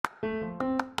Hi,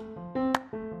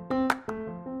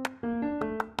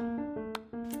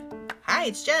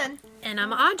 it's Jen. And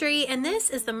I'm Audrey, and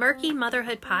this is the Murky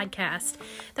Motherhood Podcast,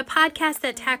 the podcast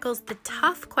that tackles the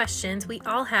tough questions we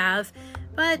all have,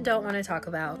 but don't want to talk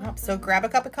about. So grab a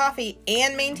cup of coffee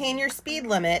and maintain your speed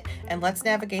limit, and let's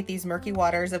navigate these murky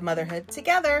waters of motherhood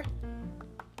together.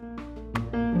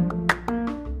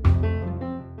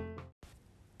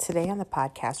 Today on the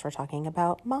podcast, we're talking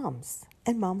about moms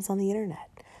and moms on the internet.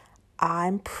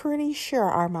 I'm pretty sure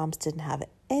our moms didn't have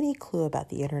any clue about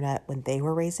the internet when they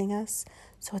were raising us.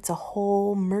 So it's a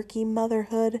whole murky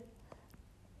motherhood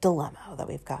dilemma that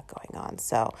we've got going on.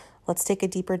 So let's take a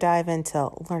deeper dive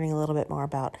into learning a little bit more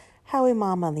about how we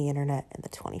mom on the internet in the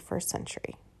 21st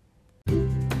century.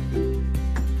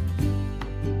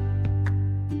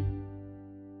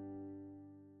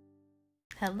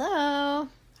 Hello.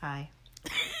 Hi.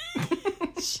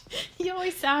 You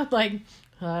always sound like,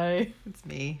 hi. It's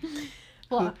me.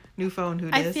 Well, new phone, who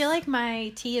I dis? feel like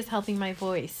my tea is helping my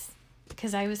voice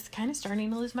because I was kind of starting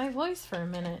to lose my voice for a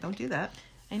minute. Don't do that.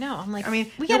 I know. I'm like, we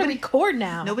got got to record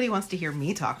now. Nobody wants to hear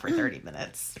me talk for 30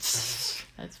 minutes.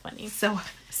 That's funny. So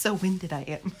winded I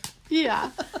am.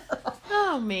 Yeah.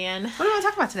 Oh, man. What do we want to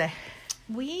talk about today?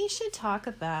 We should talk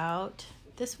about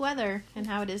this weather and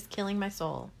how it is killing my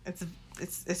soul.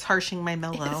 It's harshing my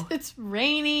mellow. It's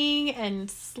raining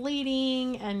and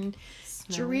sleeting and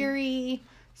dreary.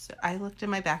 So I looked in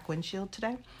my back windshield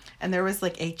today, and there was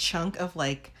like a chunk of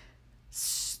like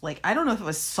I don't know if it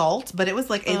was salt, but it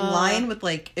was like a line with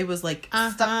it was like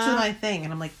stuck to my thing,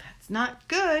 and I'm like, that's not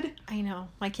good. I know.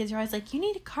 My kids are always like, you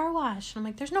need a car wash. And I'm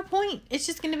like, there's no point. It's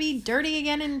just going to be dirty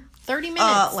again in 30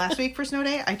 minutes. Last week for snow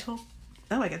day, I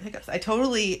got hiccups.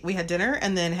 We had dinner,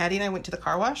 and then Hattie and I went to the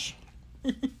car wash,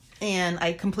 and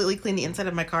I completely cleaned the inside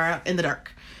of my car out in the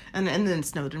dark. And then it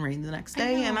snowed and rained the next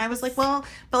day. And I was like, well,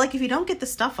 but like if you don't get the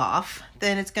stuff off,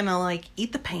 then it's going to like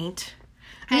eat the paint.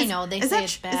 I know. They say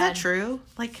it's bad. Is that true?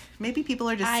 Like maybe people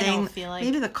are just saying, don't feel like...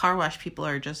 maybe the car wash people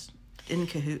are just in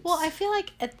cahoots. Well, I feel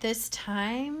like at this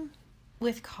time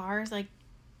with cars, like,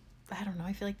 I don't know.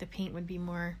 I feel like the paint would be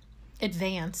more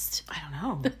advanced. I don't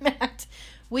know. Than that.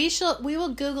 We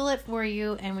will Google it for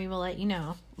you and we will let you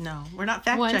know. No, we're not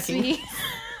fact checking.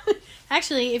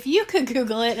 Actually, if you could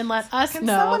Google it and let us know. Can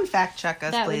someone fact check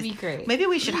us, that please? That would be great. Maybe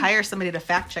we should hire somebody to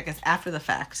fact check us after the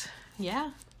fact.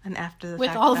 Yeah. And after the fact.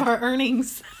 With all of our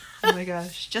earnings. Oh my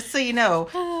gosh. Just so you know,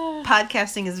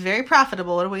 podcasting is very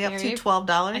profitable. What are we up to? $12?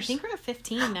 I think we're at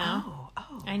 15 now.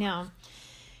 Oh. I know.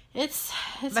 It's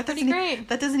pretty great.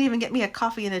 That doesn't even get me a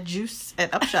coffee and a juice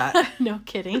at Upshot. No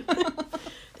kidding.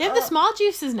 They have the small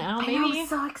juices now. Maybe. I'm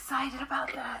so excited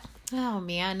about that. Oh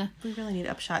man, we really need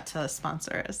Upshot to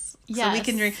sponsor us. Yes. So we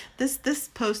can drink this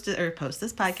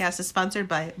podcast is sponsored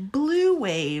by Blue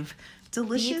Wave.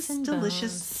 Delicious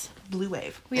Blue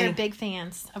Wave. We are big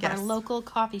fans of our local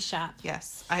coffee shop.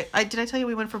 Yes. I did I tell you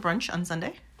we went for brunch on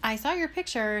Sunday? I saw your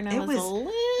picture and I was a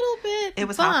little bit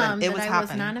bummed hopping. It was I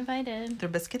was not invited.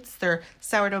 They're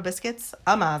sourdough biscuits,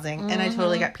 amazing. Mm-hmm. And I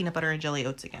totally got peanut butter and jelly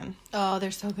oats again. Oh, they're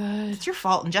so good. It's your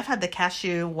fault. And Jeff had the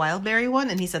cashew wildberry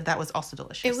one, and he said that was also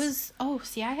delicious. It was,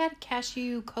 I had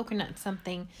cashew coconut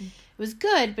something. It was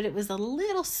good, but it was a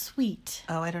little sweet.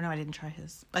 Oh, I don't know. I didn't try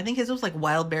his. I think his was like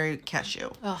wildberry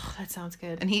cashew. Oh, that sounds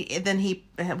good. And then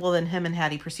him and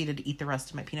Hattie proceeded to eat the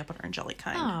rest of my peanut butter and jelly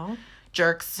kind. Oh.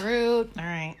 Jerks. Rude. All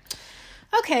right.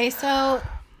 Okay, so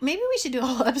maybe we should do a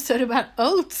whole episode about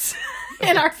oats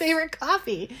and our favorite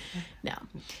coffee. No.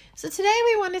 So today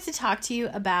we wanted to talk to you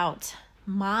about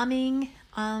momming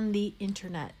on the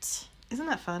internet. Isn't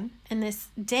that fun? In this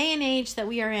day and age that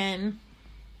we are in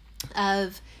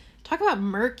of, talk about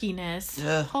murkiness.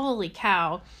 Ugh. Holy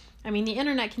cow. I mean, the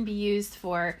internet can be used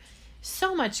for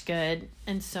so much good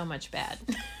and so much bad.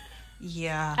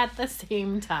 Yeah. At the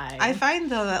same time. I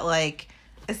find though that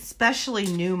especially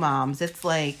new moms, it's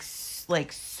so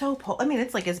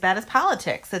it's like as bad as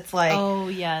politics. It's like, oh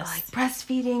yes, like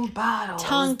breastfeeding bottles,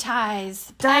 tongue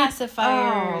ties,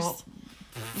 pacifiers. Oh.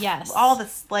 Yes. All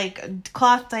this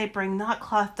cloth diapering, not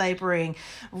cloth diapering,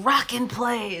 rockin'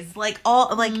 plays,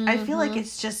 Mm-hmm. I feel like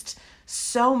it's just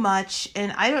so much.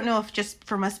 And I don't know if just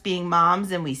from us being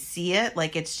moms and we see it,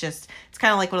 it's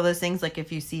kind of like one of those things, like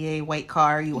if you see a white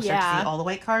car, you will start to see all the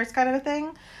white cars kind of a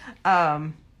thing.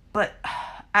 But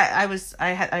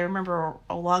I remember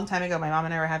a long time ago, my mom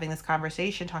and I were having this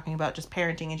conversation talking about just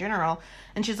parenting in general.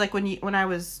 And she's like, when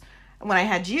I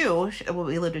had you,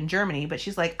 we lived in Germany, but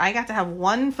she's like, I got to have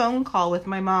one phone call with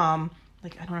my mom. I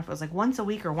don't know if it was once a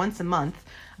week or once a month.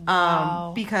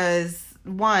 Wow. Because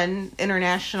one,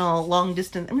 international long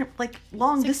distance. I mean, like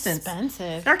long distance.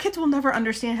 Expensive. Our kids will never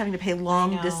understand having to pay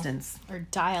long distance or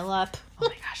dial up. Oh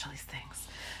my gosh, all these things.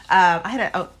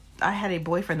 I had a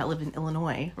boyfriend that lived in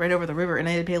Illinois, right over the river, and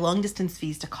I had to pay long distance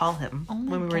fees to call him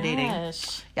when we were dating.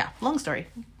 Yeah, long story.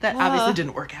 That obviously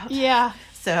didn't work out. Yeah.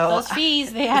 So those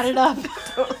fees, they added up.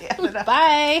 Totally added up.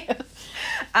 Bye.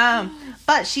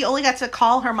 But she only got to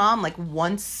call her mom like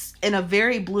once in a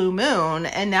very blue moon,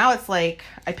 and now it's like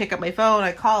I pick up my phone,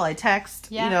 I call, I text,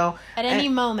 yeah. you know, at any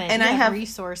moment. And I have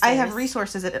resources. I have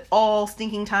resources at all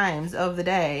stinking times of the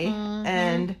day,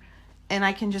 and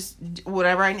I can just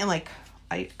whatever I like.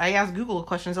 I ask Google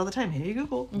questions all the time. Hey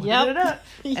Google,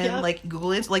 and like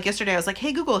Google is like yesterday I was like,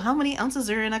 hey Google, how many ounces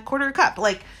are in a quarter cup?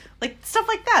 Like stuff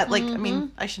like that. Like I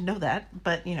mean, I should know that,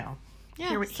 but you know,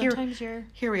 here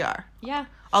we are. Yeah.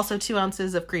 Also, 2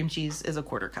 ounces of cream cheese is a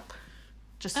quarter cup.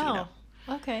 Just so you know.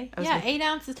 Okay. Yeah, like, 8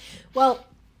 ounces. Well,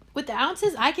 with the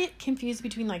ounces, I get confused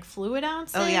between like fluid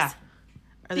ounces. Oh yeah.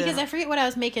 Because I forget what I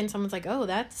was making. Someone's like, "Oh,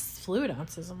 that's fluid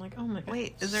ounces." I'm like, "Oh my god."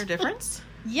 Wait, is there a difference?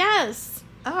 Yes.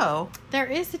 Oh. There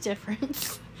is a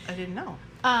difference. I didn't know.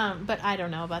 But I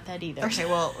don't know about that either. Okay,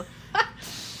 well, I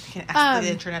can ask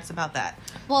the internets about that.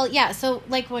 Well, yeah. So,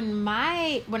 like when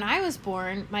I was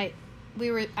born,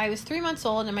 I was 3 months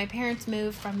old, and my parents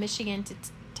moved from Michigan to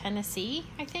Tennessee.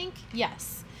 I think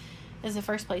yes, is the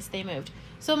first place they moved.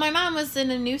 So my mom was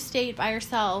in a new state by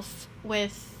herself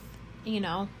with, you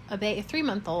know, a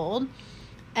 3-month-old,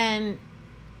 and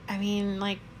I mean,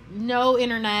 like, no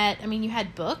internet. I mean, you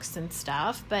had books and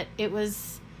stuff, but it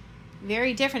was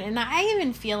very different. And I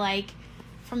even feel like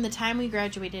from the time we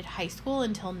graduated high school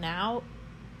until now,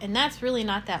 and that's really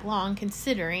not that long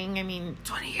considering, I mean...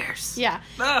 20 years. Yeah.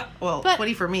 Well,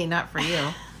 20 for me, not for you.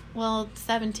 Well,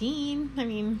 17. I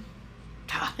mean,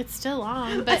 it's still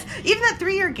long. But even that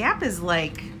 3-year gap is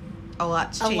like a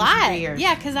lot to change in 3 years.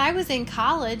 Yeah, because I was in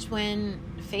college when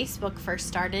Facebook first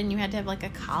started, and you had to have like a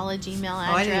college email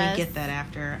address. Oh, I didn't even get that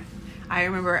after. I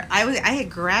remember I had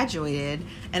graduated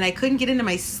and I couldn't get into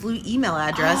my SLU email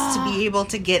address to be able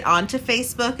to get onto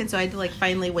Facebook, and so I had to like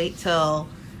finally wait till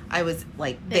I was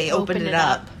like they opened it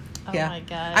up. Oh my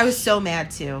gosh. I was so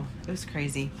mad too. It was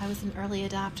crazy. I was an early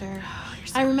adopter.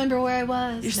 I remember where I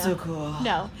was. You're so cool.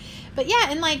 No. But yeah,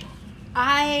 and like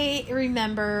I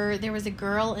remember there was a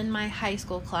girl in my high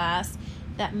school class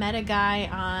that met a guy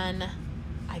on,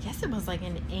 I guess it was like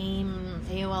an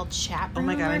AOL chat room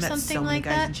or something like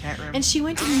that. In chat room. And she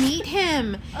went to meet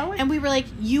him. And we were like,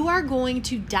 you are going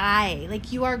to die.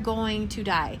 Like, you are going to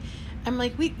die. I'm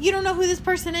like, you don't know who this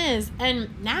person is.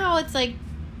 And now it's like,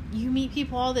 you meet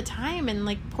people all the time and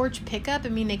like porch pickup. I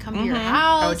mean, they come to your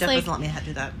house. Oh, Jeff doesn't let me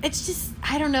do that. It's just,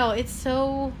 I don't know. It's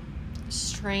so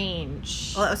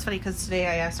strange. Well, that was funny because today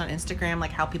I asked on Instagram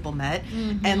like how people met,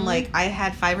 and like I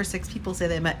had 5 or 6 people say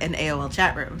they met in AOL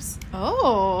chat rooms.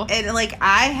 Oh. And like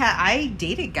I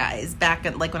dated guys back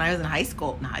in, like when I was in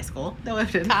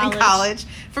college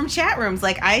from chat rooms.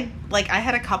 Like I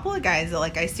had a couple of guys that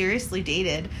like I seriously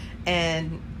dated,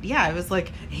 and yeah, I was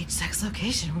like, age, sex,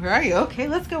 location, where are you? Okay,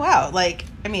 let's go out. Like,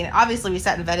 I mean, obviously we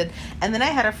sat and vetted, and then I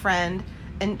had a friend.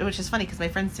 And which is funny because my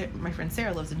friend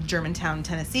Sarah lives in Germantown,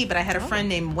 Tennessee, but I had a friend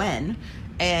named Wen,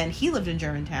 and he lived in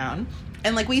Germantown,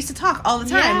 and like we used to talk all the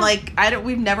time. Yeah. Like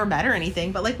we've never met or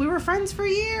anything, but like we were friends for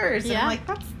years. Yeah. And I'm like,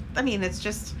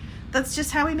 that's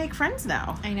just how we make friends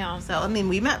now. I know. So I mean,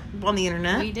 we met on the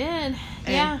internet. We did.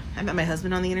 Yeah. I met my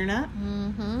husband on the internet.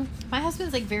 Mm-hmm. My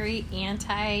husband's like very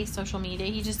anti social media.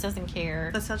 He just doesn't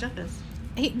care. That's how Jeff is.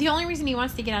 The only reason he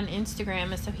wants to get on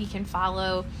Instagram is so he can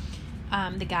follow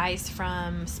the guys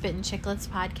from Spit and Chicklets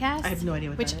podcast. I have no idea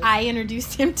what that is. Which I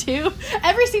introduced him to.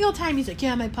 Every single time he's like,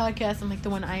 yeah, my podcast. I'm like, the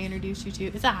one I introduced you to.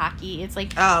 It's a hockey. It's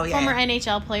like former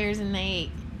NHL players, and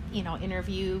they, you know,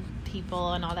 interview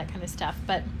people and all that kind of stuff.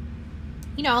 But,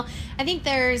 you know, I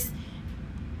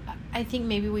think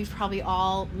maybe we've probably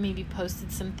all maybe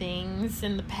posted some things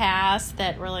in the past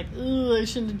that were like, ooh, I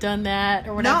shouldn't have done that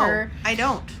or whatever. No, I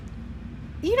don't.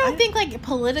 You don't think like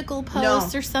political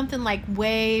posts or something like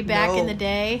way back in the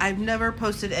day? I've never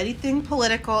posted anything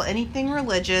political, anything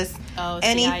religious,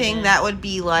 anything that would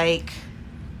be like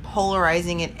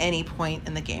polarizing at any point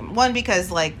in the game. One, because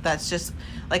like that's just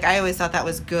like I always thought that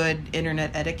was good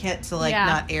internet etiquette to like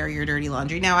not air your dirty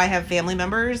laundry. Now I have family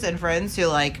members and friends who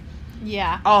like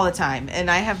all the time, and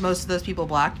I have most of those people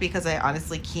blocked because I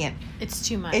honestly can't. It's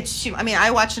too much. I mean, I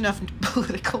watch enough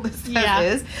politicalness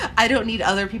as is. I don't need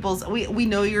other people's. We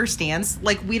know your stance.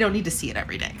 Like, we don't need to see it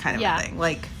every day, kind of a thing.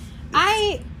 Like,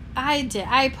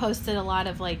 I posted a lot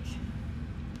of like,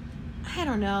 I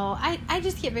don't know. I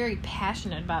just get very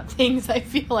passionate about things. I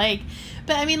feel like,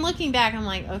 but I mean, looking back, I'm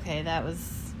like, okay, that was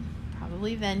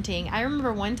probably venting. I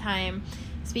remember one time,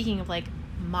 speaking of like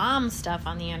mom stuff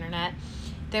on the internet,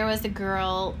 there was a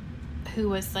girl who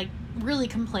was like really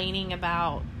complaining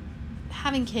about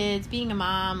having kids, being a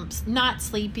mom, not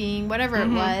sleeping, whatever it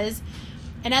was.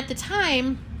 And at the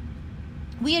time,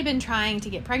 we had been trying to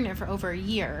get pregnant for over a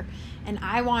year, and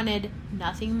I wanted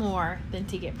nothing more than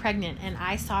to get pregnant. And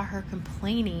I saw her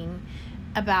complaining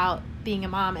about being a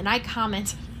mom, and I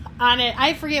commented on it.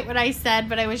 I forget what I said,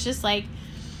 but I was just like,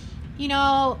 you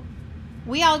know,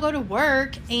 we all go to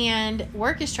work, and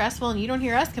work is stressful, and you don't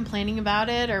hear us complaining about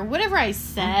it, or whatever I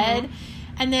said.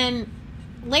 And then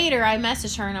later I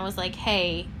messaged her and I was like,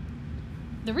 hey,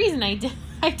 the reason I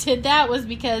did that was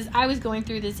because I was going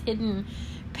through this hidden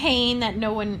pain that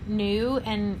no one knew,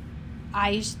 and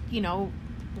I, you know,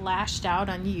 lashed out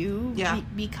on you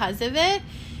because of it.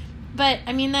 But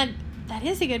I mean, that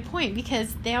is a good point,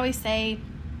 because they always say,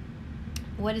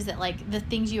 what is it, like, the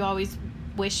things you always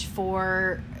wish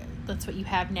for, that's what you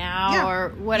have now, or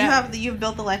whatever. You've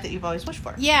built the life that you've always wished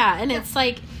for. Yeah, and it's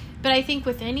like, but I think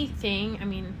with anything, I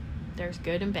mean, there's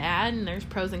good and bad, and there's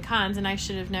pros and cons, and I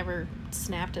should have never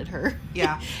snapped at her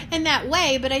in that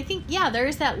way. But I think, there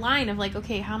is that line of like,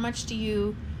 okay, how much do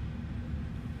you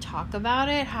talk about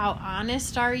it? How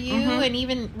honest are you? And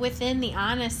even within the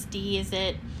honesty, is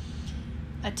it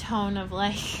a tone of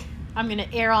like, I'm going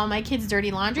to air all my kids'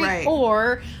 dirty laundry? Right.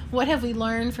 Or what have we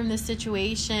learned from this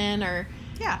situation? Or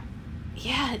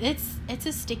it's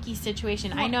a sticky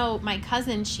situation. Well, I know my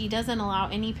cousin, she doesn't allow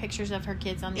any pictures of her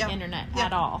kids on the internet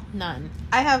at all. None.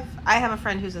 I have a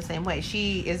friend who's the same way.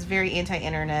 She is very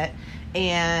anti-internet,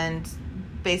 and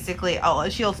basically,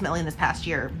 she ultimately in this past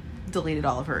year deleted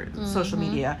all of her social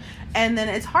media. And then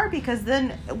it's hard, because then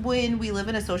when we live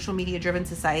in a social media driven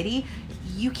society,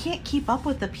 you can't keep up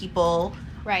with the people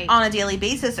on a daily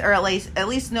basis, or at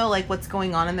least know like what's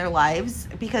going on in their lives,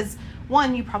 because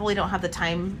one, you probably don't have the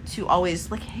time to always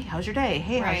like, hey, how's your day?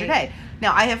 Hey, how's your day?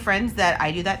 Now, I have friends that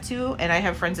I do that to, and I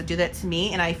have friends that do that to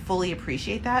me, and I fully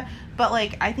appreciate that. But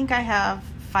like, I think I have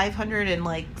 500 and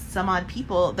like some odd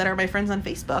people that are my friends on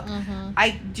Facebook.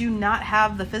 I do not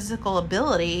have the physical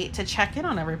ability to check in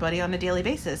on everybody on a daily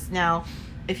basis. Now,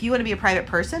 if you want to be a private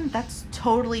person, that's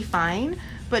totally fine.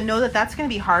 But know that that's going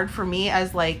to be hard for me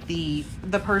as like the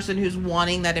person who's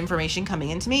wanting that information coming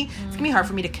into me. It's going to be hard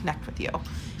for me to connect with you.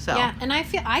 So yeah, and I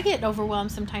feel I get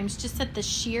overwhelmed sometimes just at the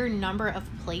sheer number of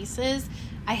places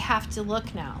I have to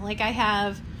look now. Like, I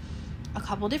have a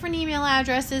couple different email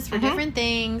addresses for different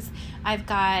things. I've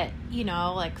got,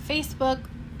 like Facebook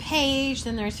page,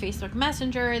 then there's Facebook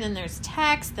Messenger, then there's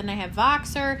text, then I have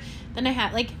Voxer, then I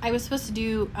have, like, I was supposed to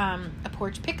do a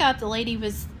porch pickup. The lady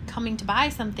was coming to buy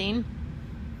something,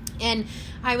 and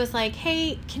I was like,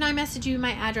 hey, can I message you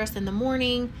my address in the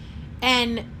morning?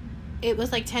 And it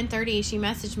was like 10:30. She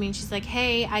messaged me and she's like,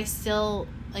 hey, I still,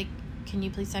 like, can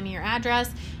you please send me your address?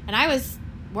 And I was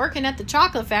working at the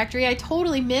chocolate factory. I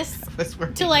totally missed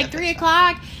till like 3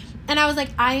 o'clock. And I was like,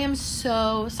 I am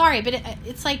so sorry. But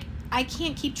it's like, I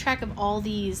can't keep track of all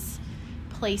these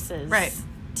places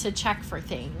to check for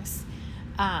things.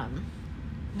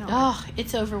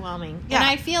 It's overwhelming. Yeah. And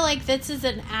I feel like this is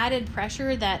an added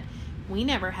pressure that we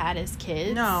never had as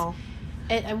kids. No.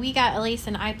 We got Elise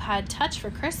an iPod Touch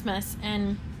for Christmas,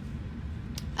 and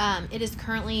it is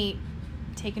currently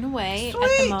taken away at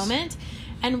the moment.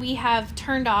 And we have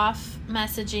turned off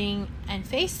messaging and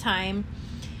FaceTime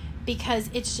because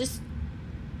it's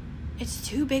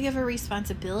too big of a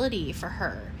responsibility for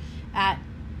her at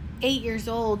 8 years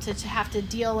old to have to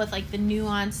deal with like the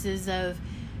nuances of,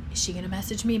 is she going to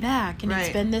message me back? And it's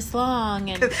been this long.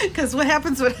 And because what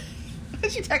happens when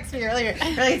she texted me earlier,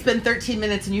 like, it's been 13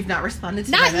 minutes and you've not responded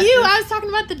to me. Not you. I was talking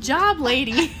about the job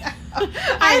lady.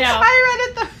 I know.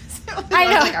 I read it. I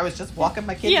know. I was just walking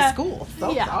my kid to school.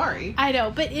 So sorry. I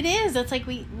know. But it is. It's like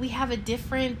we have a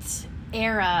different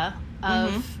era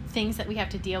of things that we have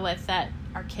to deal with that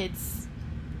our kids,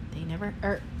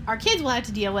 our kids will have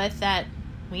to deal with that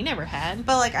we never had.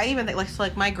 But like, I even think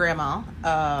like my grandma,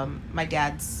 my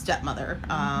dad's stepmother,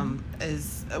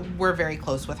 we're very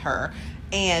close with her,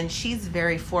 and she's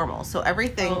very formal. So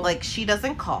everything, like, she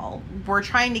doesn't call. We're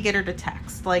trying to get her to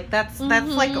text. Like, that's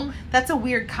a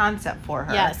weird concept for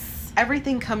her. Yes.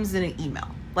 Everything comes in an email.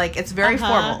 Like, it's very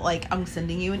formal. Like, I'm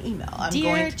sending you an email.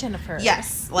 Dear Jennifer.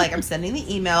 Yes. Like, I'm sending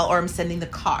the email, or I'm sending the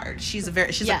card. She's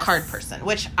a card person,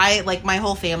 which I, like, my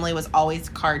whole family was always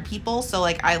card people. So,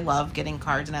 like, I love getting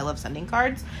cards and I love sending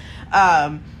cards.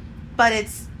 But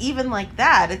it's even like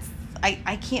that. It's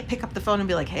I can't pick up the phone and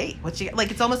be like, hey, what you,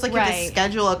 like, it's almost like you have to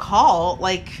schedule a call.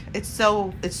 Like, it's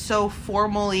so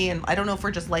formally, and I don't know if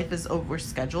we're just, life is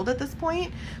overscheduled at this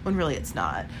point, when really it's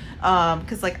not.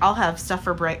 Because, like, I'll have stuff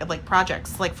for like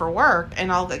projects, like for work,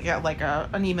 and I'll get like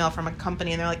an email from a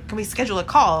company, and they're like, can we schedule a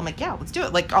call? I'm like, yeah, let's do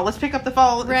it. Like, oh, let's pick up the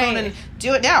phone and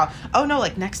do it now. Oh no,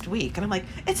 like next week. And I'm like,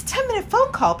 it's a 10-minute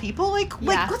phone call, people. Like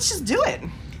let's just do it.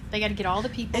 They got to get all the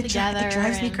people together. It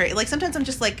drives me crazy. Like, sometimes I'm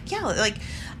just like, yeah, like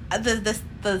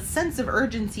the sense of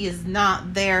urgency is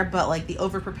not there, but like the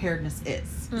over preparedness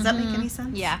is. Does that make any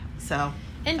sense? Yeah. So,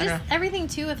 and just everything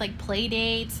too with like play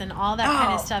dates and all that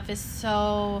kind of stuff is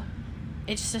so,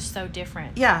 it's just so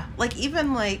different. Yeah. Like,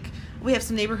 even like, we have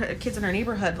some kids in our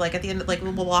neighborhood, like at the end, like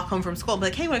we'll walk home from school, be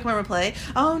like, hey, want to come over and play?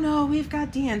 Oh no, we've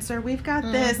got dance, or we've got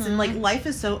this. And like, life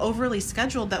is so overly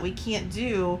scheduled that we can't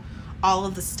do all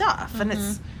of the stuff. And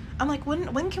I'm like,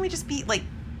 when can we just be like,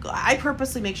 I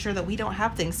purposely make sure that we don't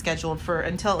have things scheduled for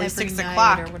until at least 6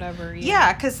 o'clock or whatever.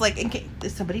 Yeah, because like, in case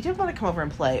somebody did want to come over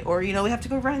and play, or we have to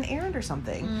go run an errand or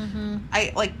something.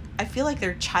 I feel like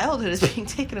their childhood is being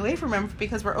taken away from them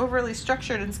because we're overly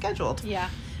structured and scheduled. Yeah.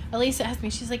 Elisa asked me,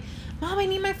 she's like, Mom, I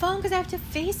need my phone because I have to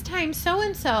FaceTime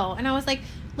so-and-so. And I was like,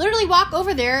 literally walk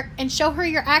over there and show her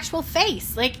your actual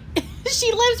face. Like,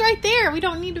 she lives right there. We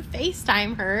don't need to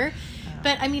FaceTime her.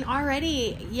 But I mean,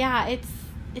 already, yeah,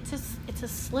 it's a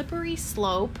slippery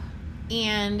slope.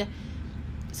 And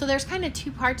so there's kind of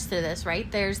two parts to this,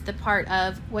 right? There's the part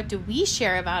of what do we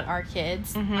share about our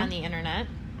kids on the internet,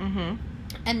 and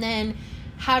then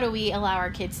how do we allow our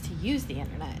kids to use the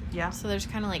internet? Yeah. So there's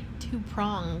kind of like two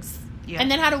prongs. Yeah. And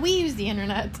then how do we use the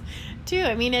internet too?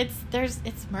 I mean, it's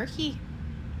murky.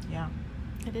 Yeah.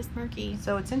 It is murky.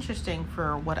 So it's interesting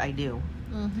for what I do.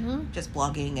 Just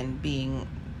blogging and being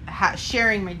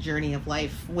sharing my journey of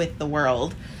life with the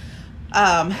world.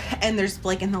 And there's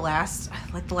like the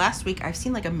last week, I've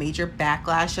seen like a major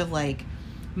backlash of like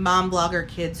mom blogger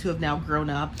kids who have now grown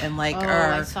up and like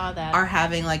I saw that. Are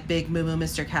having like big moo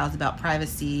Mr. Cows about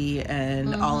privacy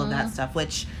and all of that stuff,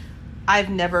 which I've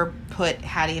never put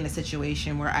Hattie in a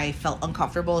situation where I felt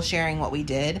uncomfortable sharing what we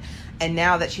did. And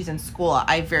now that she's in school,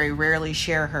 I very rarely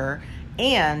share her.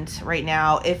 And right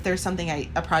now, if there's something,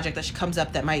 a project that comes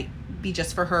up that might be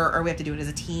just for her, or we have to do it as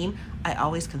a team, I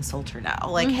always consult her now.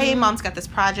 Like, hey, Mom's got this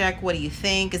project. What do you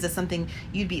think? Is this something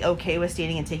you'd be okay with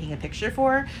standing and taking a picture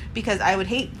for? Because I would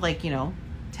hate, like,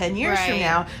 10 years from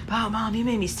now, oh, Mom, you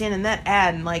made me stand in that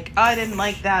ad, and like, oh, I didn't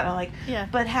like that. I'm like,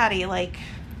 but Hattie, like,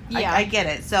 I get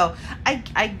it. So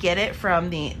I get it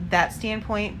from that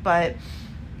standpoint, but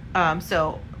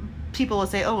so people will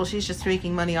say, oh, well, she's just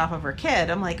making money off of her kid.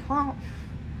 I'm like, well,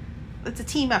 it's a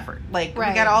team effort. Like, we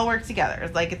got to all work together.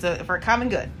 It's like, it's for a common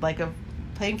good, like of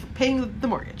paying the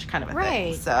mortgage kind of a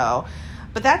thing. So,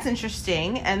 but that's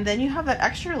interesting. And then you have that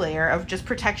extra layer of just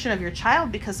protection of your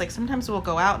child, because like sometimes we'll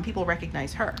go out and people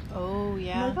recognize her. Oh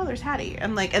yeah. I'm like, oh, there's Hattie.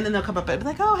 And like, and then they'll come up and be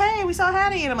like, oh, hey, we saw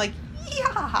Hattie. And I'm like,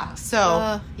 yeah.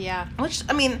 So yeah. Which,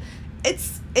 I mean,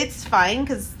 it's fine,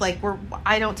 because like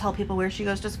I don't tell people where she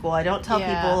goes to school. I don't tell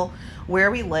people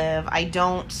where we live. I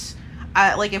don't.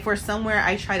 Like, if we're somewhere,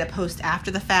 I try to post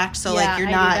after the fact, so like you're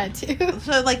not. I do that too.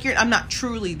 So like I'm not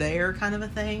truly there, kind of a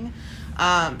thing.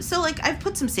 So like I've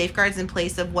put some safeguards in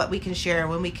place of what we can share and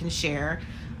when we can share.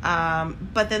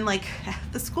 But then like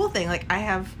the school thing, like I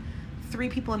have 3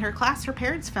 people in her class. Her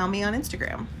parents found me on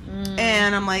Instagram,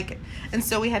 and I'm like, and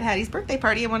so we had Hattie's birthday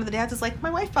party, and one of the dads is like, my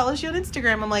wife follows you on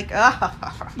Instagram. I'm like,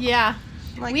 yeah.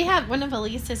 Like, we have one of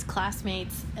Elisa's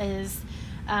classmates is.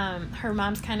 Her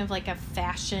mom's kind of like a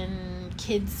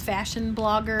kids fashion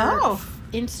blogger,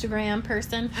 Instagram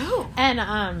person. And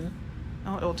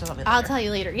I'll tell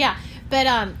you later. Yeah, but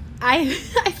I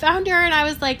found her and I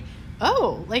was like,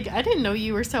 oh, like I didn't know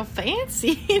you were so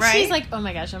fancy. And she's like, oh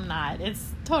my gosh, I'm not. It's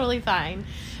totally fine.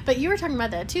 But you were talking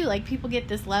about that too. Like, people get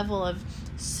this level of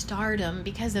stardom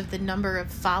because of the number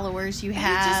of followers you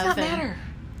have. It does not matter.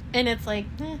 And it's like,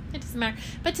 it doesn't matter.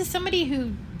 But to somebody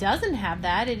who doesn't have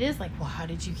that, it is like, well, how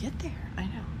did you get there? I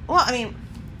know. Well, I mean,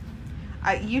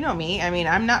 you know me. I mean,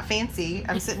 I'm not fancy.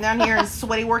 I'm sitting down here in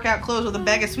sweaty workout clothes with a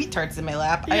bag of Sweet Tarts in my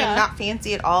lap. Yeah. I am not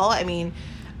fancy at all. I mean,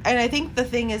 and I think the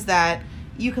thing is that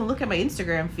you can look at my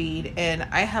Instagram feed, and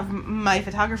I have my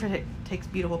photographer takes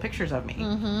beautiful pictures of me.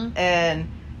 And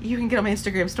you can get on my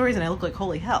Instagram stories and I look like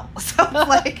holy hell. So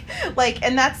like,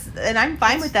 and I'm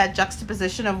fine with that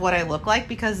juxtaposition of what I look like,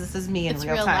 because this is me in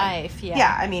real time. Life, yeah.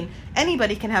 Yeah, I mean,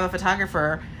 anybody can have a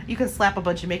photographer. You can slap a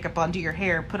bunch of makeup on, do your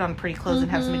hair, put on pretty clothes, and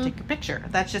have somebody take a picture.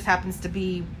 That just happens to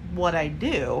be what I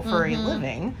do for a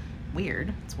living.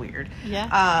 Weird. It's weird.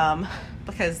 Yeah.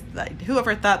 Because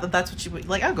whoever thought that that's what you would,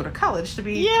 like, I'll go to college to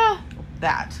be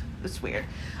that. It's weird.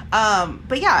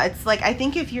 But yeah, it's like, I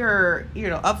think if you're,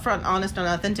 upfront, honest, and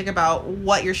authentic about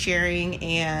what you're sharing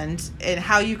and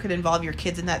how you could involve your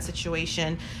kids in that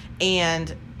situation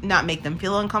and not make them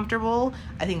feel uncomfortable,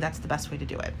 I think that's the best way to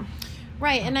do it.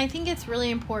 Right. And I think it's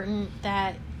really important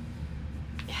that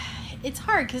it's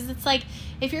hard because it's like,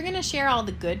 if you're going to share all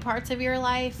the good parts of your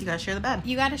life, you got to share the bad.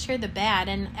 You got to share the bad.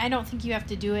 And I don't think you have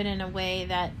to do it in a way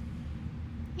that,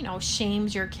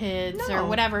 shames your kids or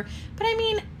whatever. But I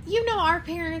mean, our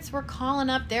parents were calling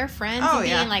up their friends and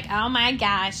being like, oh my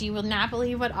gosh, you will not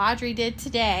believe what Audrey did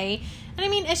today. And I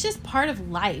mean, it's just part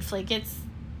of life. Like, it's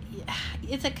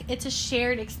a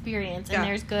shared experience, and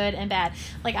there's good and bad.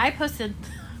 Like, I posted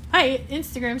my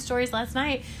Instagram stories last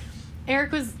night.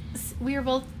 We were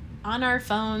both on our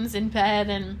phones in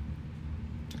bed, and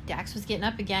Dax was getting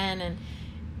up again,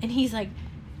 and he's like,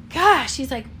 gosh, he's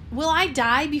like, will I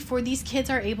die before these kids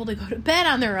are able to go to bed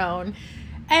on their own?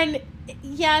 And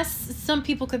yes, some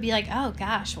people could be like, oh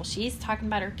gosh, well, she's talking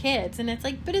about her kids. And it's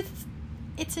like, but it's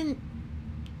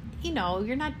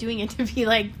you're not doing it to be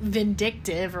like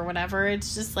vindictive or whatever.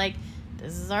 It's just like,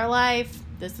 this is our life.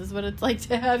 This is what it's like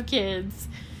to have kids.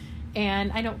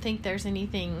 And I don't think there's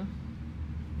anything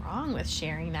wrong with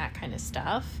sharing that kind of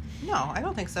stuff. No, I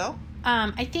don't think so.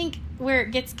 I think where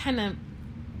it gets kind of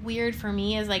weird for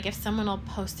me is like if someone will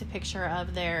post a picture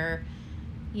of their,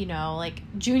 like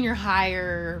junior high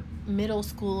or middle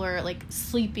school or like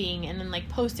sleeping and then like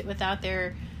post it without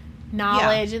their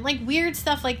knowledge and like weird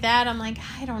stuff like that. I'm like,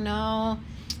 I don't know.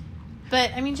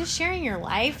 But I mean, just sharing your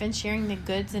life and sharing the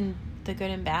good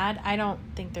and bad, I don't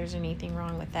think there's anything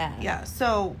wrong with that. Yeah.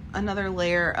 So another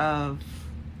layer of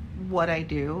what I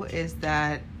do is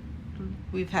that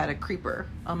we've had a creeper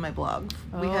on my blog.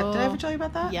 Did I ever tell you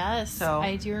about that? Yes. So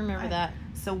I do remember that.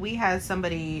 So we had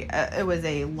somebody, it was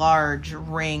a large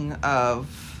ring of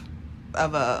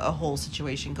a whole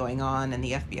situation going on, and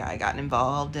the FBI got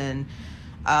involved, and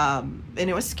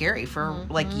it was scary for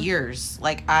like years.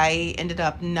 Like, I ended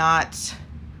up not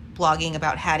blogging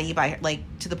about Hattie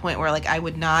to the point where like I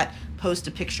would not post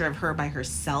a picture of her by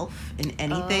herself in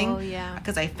anything.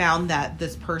 Because I found that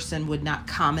this person would not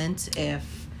comment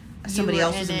if somebody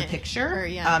else was in the picture.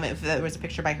 If there was a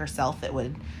picture by herself, it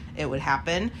would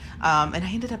happen. And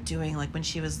I ended up doing, like, when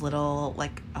she was little,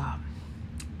 like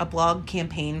a blog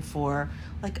campaign for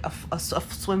like a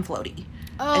swim floaty.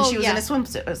 And she was in a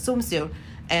swimsuit,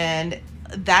 and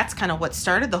that's kind of what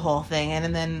started the whole thing.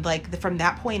 And then like from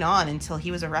that point on until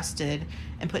he was arrested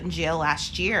and put in jail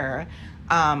last year,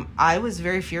 I was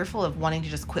very fearful of wanting to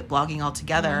just quit blogging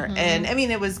altogether. And I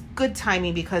mean, it was good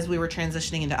timing because we were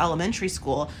transitioning into elementary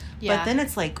school. But then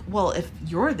it's like, well, if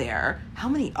you're there, how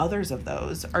many others of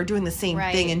those are doing the same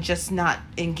thing and just not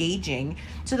engaging,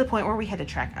 to the point where we had to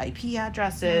track IP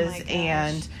addresses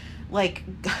and like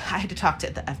I had to talk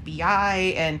to the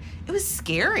FBI, and it was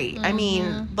scary. I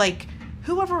mean, like,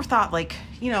 whoever thought, like,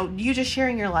 you just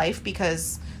sharing your life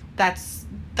because that's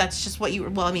just what you,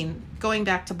 well, I mean, going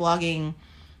back to blogging,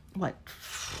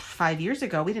 5 years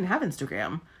ago, we didn't have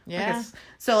Instagram. Yeah.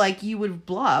 So like you would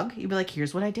blog, you'd be like,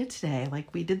 here's what I did today.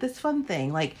 Like, we did this fun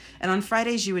thing. Like, and on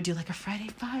Fridays you would do like a Friday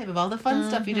 5 of all the fun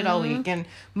stuff you did all week. And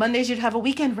Mondays you'd have a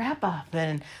weekend wrap up.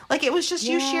 And like, it was just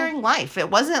you sharing life.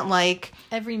 It wasn't like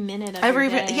every minute of your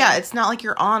day. Yeah. It's not like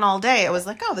you're on all day. It was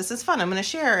like, oh, this is fun, I'm going to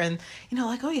share. And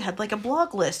like, oh, you had like a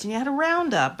blog list and you had a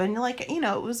roundup, and like,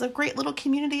 it was a great little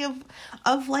community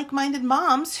of like-minded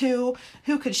moms who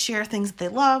could share things that they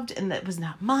loved and that was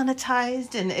not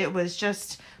monetized. And it was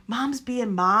just moms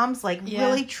being moms, like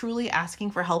really truly asking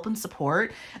for help and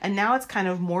support. And now it's kind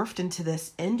of morphed into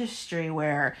this industry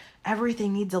where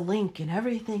everything needs a link and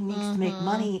everything needs to make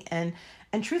money. And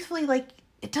truthfully, like,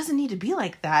 it doesn't need to be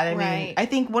like that. I mean, I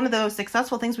think one of those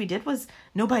successful things we did was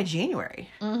No Buy January.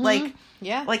 Like,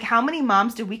 how many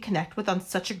moms did we connect with on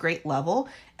such a great level,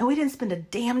 and we didn't spend a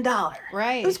damn dollar?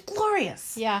 Right. It was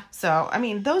glorious. Yeah. So, I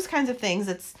mean, those kinds of things,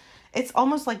 it's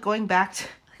almost like going back to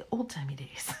old-timey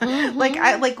days.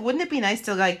 Wouldn't it be nice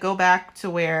to like go back to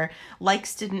where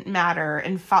likes didn't matter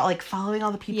and following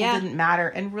all the people didn't matter,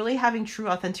 and really having true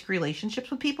authentic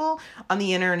relationships with people on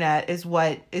the internet is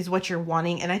what you're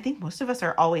wanting. And I think most of us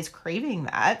are always craving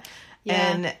that.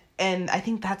 And I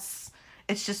think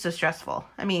it's just so stressful.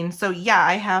 I mean, so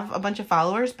I have a bunch of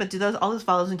followers, but do all those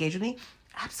followers engage with me?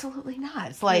 Absolutely not.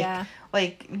 It's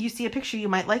like you see a picture, you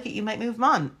might like it, you might move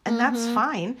on, and that's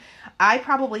fine. I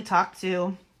probably talk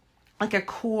to like a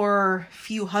core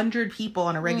few hundred people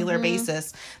on a regular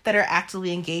basis that are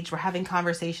actively engaged. We're having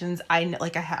conversations. I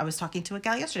was talking to a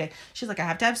gal yesterday. She's like, I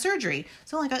have to have surgery.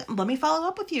 So like, let me follow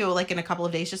up with you like in a couple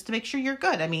of days just to make sure you're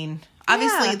good. I mean,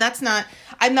 obviously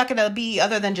I'm not going to be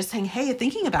other than just saying, hey,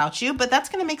 thinking about you, but that's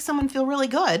going to make someone feel really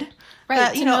good. Right.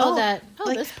 That, you know that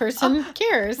this person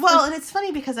cares. Well, and it's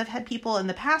funny because I've had people in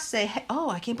the past say, hey,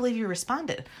 I can't believe you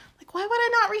responded. Why would I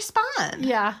not respond?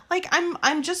 Yeah. Like,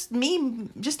 I'm just me,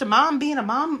 just a mom being a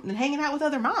mom and hanging out with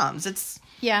other moms.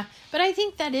 Yeah. But I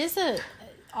think that is a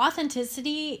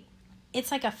authenticity.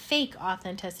 It's like a fake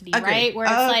authenticity, right? Where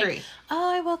it's like,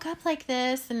 I woke up like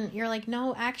this. And you're like,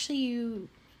 no, actually you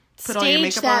put all your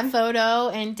staged makeup that on? photo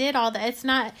and did all that.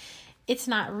 It's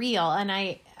not real. And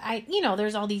I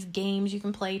there's all these games you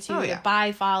can play to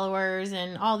buy followers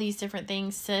and all these different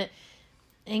things to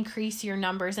increase your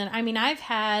numbers. And I mean, I've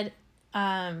had,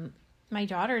 my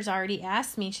daughter's already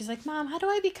asked me, she's like, Mom, how do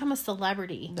I become a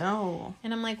celebrity? No.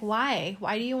 And I'm like, why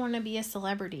do you want to be a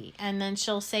celebrity? And then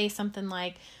she'll say something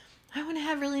like, I want to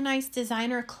have really nice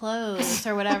designer clothes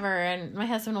or whatever. And my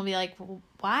husband will be like, well,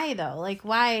 why though? Like,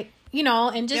 why,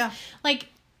 and just like,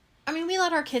 I mean, we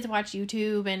let our kids watch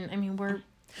YouTube and I mean,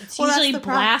 it's usually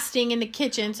blasting in the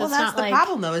kitchen, so it's not like... Well, that's the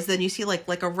problem, though, is then you see, like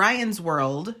Orion's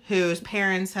World, whose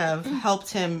parents have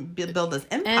helped him build this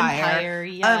empire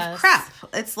of crap.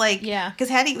 It's like... Yeah. Because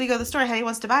we go to the store, Hattie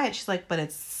wants to buy it. She's like, but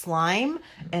it's slime,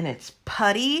 and it's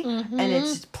putty, and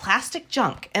it's plastic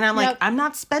junk. And I'm like, I'm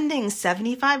not spending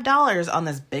 $75 on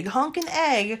this big honkin'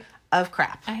 egg of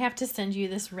crap. I have to send you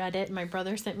this Reddit my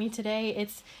brother sent me today.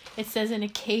 It says in a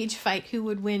cage fight who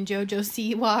would win, JoJo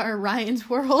Siwa or Ryan's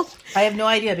World. I have no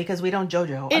idea because we don't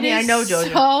JoJo. I know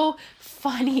JoJo. So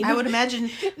funny. I would imagine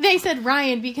they said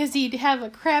Ryan because he'd have a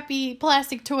crappy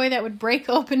plastic toy that would break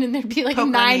open and there'd be like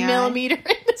 9mm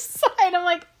in the side. I'm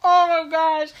like, oh my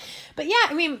gosh. But yeah,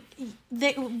 I mean,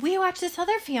 we watch this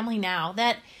other family now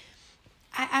that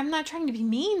I'm not trying to be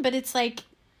mean, but it's like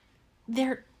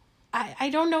I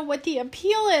don't know what the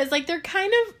appeal is. Like, they're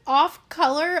kind of off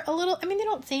color a little. I mean, they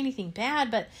don't say anything bad,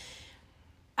 but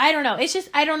I don't know. It's just,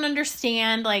 I don't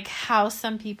understand, like, how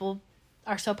some people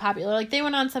are so popular. Like, they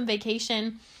went on some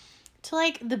vacation to,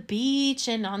 like, the beach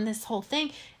and on this whole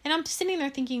thing. And I'm just sitting there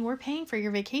thinking, we're paying for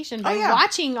your vacation by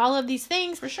watching all of these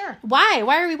things. For sure. Why?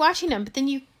 Why are we watching them? But then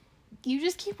you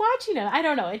just keep watching it. I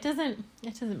don't know. It doesn't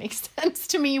make sense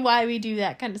to me why we do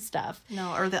that kind of stuff.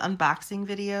 No, or the unboxing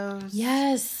videos.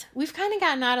 Yes. We've kind of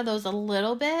gotten out of those a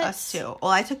little bit. Us too.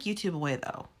 Well, I took YouTube away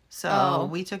though. So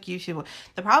we took YouTube.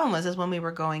 The problem was when we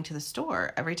were going to the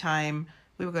store, every time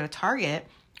we would go to Target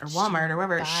or Walmart or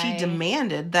wherever, she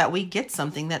demanded that we get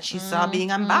something that she saw being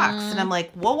unboxed. And I'm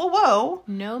like, whoa.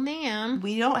 No, ma'am.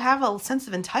 We don't have a sense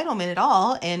of entitlement at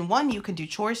all. And one, you can do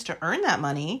chores to earn that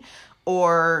money.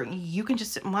 Or you can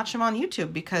just sit and watch them on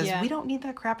YouTube because we don't need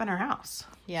that crap in our house.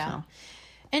 Yeah. So.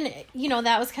 And,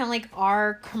 that was kind of like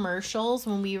our commercials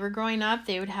when we were growing up.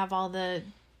 They would have all the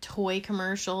toy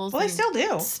commercials. Well, they still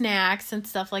do. Snacks and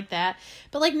stuff like that.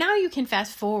 But, like, now you can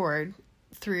fast forward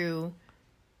through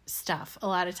stuff a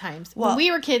lot of times. Well, when we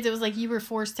were kids, it was like you were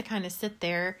forced to kind of sit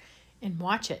there and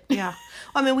watch it. Yeah.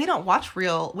 Well, I mean, we don't watch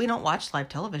live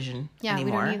television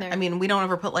anymore. We don't either. I mean, we don't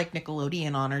ever put like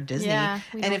Nickelodeon on or Disney. Yeah,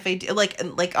 and if they do, like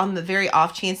on the very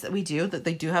off chance that we do, that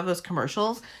they do have those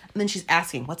commercials, and then she's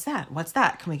asking, what's that? What's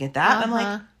that? Can we get that? I'm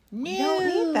like, no, you don't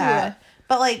need that.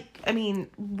 But like, I mean,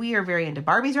 we are very into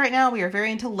Barbies right now. We are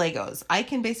very into Legos. I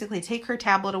can basically take her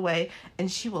tablet away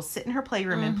and she will sit in her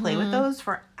playroom and play with those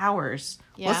for hours.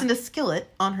 Yeah. Listen to Skillet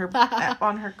on her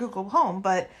on her Google Home,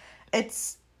 but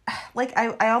it's like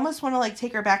I almost want to like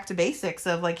take her back to basics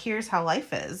of like, here's how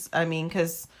life is. I mean,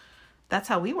 because that's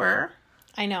how we were.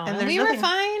 I know. And we were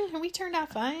fine. We turned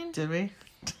out fine. Did we?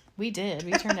 We did.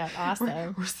 We turned out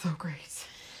awesome. We're so great.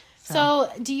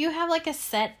 So do you have like a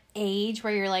set age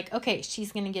where you're like, okay,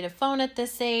 she's going to get a phone at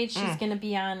this age. She's going to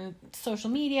be on social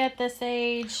media at this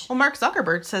age. Well, Mark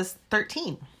Zuckerberg says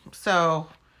 13. So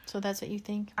that's what you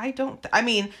think? I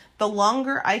mean, the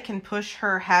longer I can push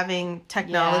her having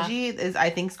technology is, I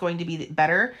think, is going to be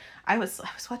better. I was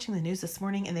watching the news this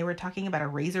morning and they were talking about a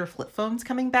Razr flip phones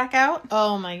coming back out.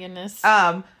 Oh my goodness.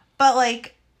 But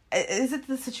like, is it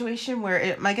the situation where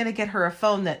am I going to get her a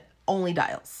phone that only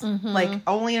dials? Like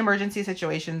only in emergency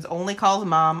situations, only calls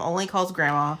mom, only calls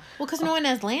grandma. Well, because no one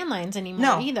has landlines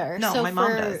anymore either. No, so my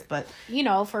mom does, but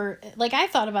for like, I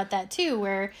thought about that too,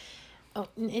 where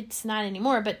it's not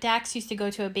anymore, but Dax used to go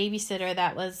to a babysitter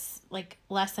that was like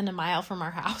less than a mile from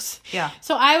our house. Yeah.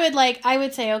 So I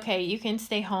would say, okay, you can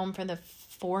stay home for the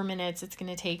 4 minutes it's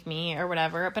going to take me or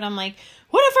whatever. But I'm like,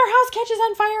 what if our house catches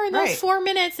on fire in those 4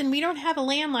 minutes and we don't have a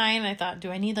landline? And I thought,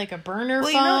 do I need like a burner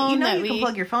phone? You can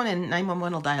plug your phone in,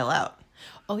 911 will dial out.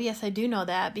 Oh, yes, I do know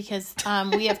that because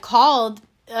we have called,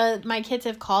 my kids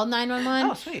have called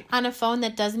 911 on a phone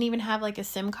that doesn't even have like a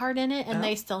SIM card in it, and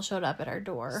they still showed up at our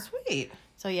door. Sweet.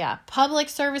 So, yeah, public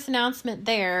service announcement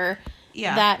there.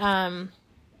 Yeah.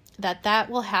 That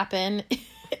will happen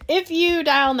if you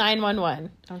dial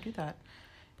 911. Don't do that.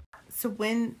 So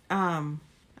when, I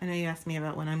know you asked me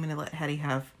about when I'm going to let Hetty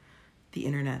have the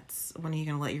internets. When are you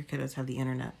going to let your kiddos have the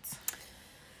internets?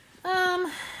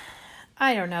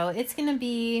 I don't know. It's going to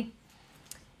be,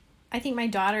 I think my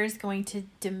daughter is going to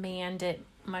demand it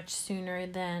much sooner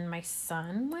than my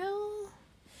son will.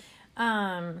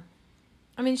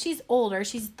 I mean, she's older.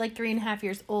 She's like 3.5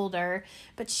 years older,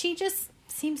 but she just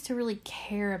seems to really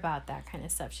care about that kind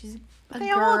of stuff. She's a they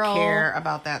girl. All care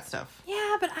about that stuff.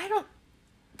 Yeah, but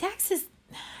Dax is,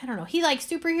 I don't know. He likes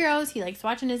superheroes. He likes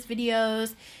watching his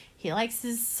videos. He likes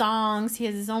his songs. He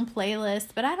has his own playlist,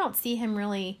 but I don't see him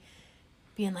really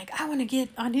being like, I want to get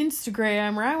on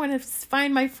Instagram or I want to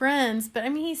find my friends. But I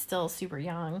mean, he's still super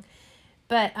young.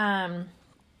 But I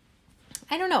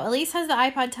don't know. Elise has the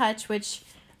iPod Touch, which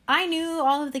I knew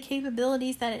all of the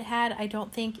capabilities that it had. I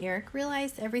don't think Eric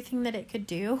realized everything that it could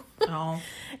do. Oh.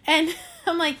 And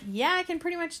I'm like, yeah, I can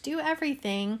pretty much do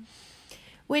everything.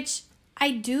 Which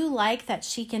I do like that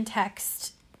she can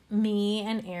text me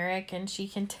and Eric, and she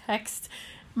can text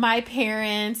my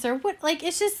parents or what, like,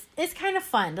 it's kind of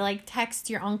fun to like text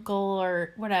your uncle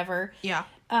or whatever. Yeah.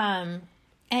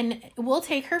 And we'll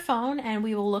take her phone and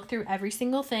we will look through every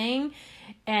single thing.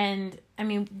 And I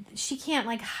mean, she can't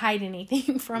like hide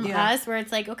anything from us where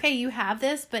it's like, okay, you have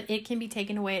this, but it can be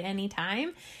taken away at any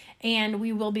time. And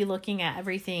we will be looking at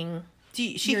everything.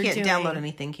 She can't download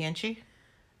anything, can she?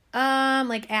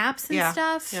 Like apps and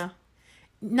stuff. Yeah.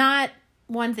 Not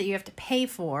ones that you have to pay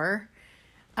for.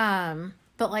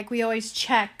 But like we always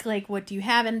check, like, what do you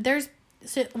have? And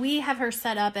so we have her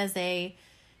set up as a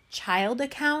child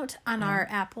account on our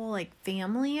Apple like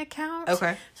family account.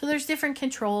 Okay. So there's different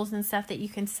controls and stuff that you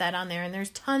can set on there, and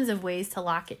there's tons of ways to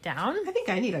lock it down. I think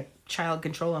I need a child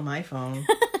control on my phone.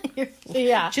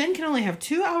 Yeah. Jen can only have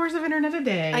 2 hours of internet a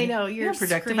day. I know, you're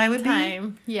productive I would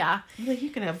time. Be. Yeah. Like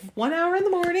you can have 1 hour in the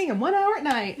morning and 1 hour at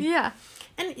night. Yeah.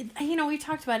 And you know, we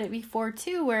talked about it before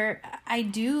too, where I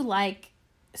do like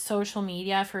social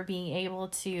media for being able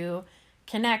to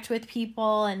connect with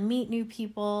people and meet new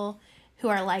people who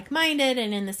are like-minded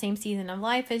and in the same season of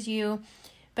life as you.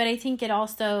 But I think it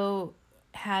also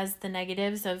has the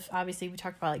negatives of, obviously we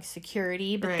talked about like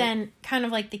security, but then kind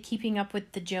of like the keeping up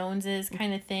with the Joneses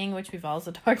kind of thing, which we've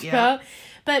also talked about.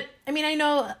 But I mean, I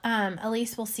know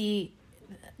Elise will see,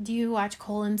 do you watch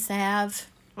Cole and Sav?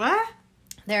 What?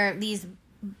 They're these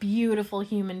beautiful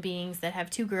human beings that have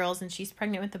 2 girls, and she's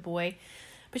pregnant with a boy.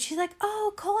 But she's like,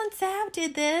 oh, Cole and Sav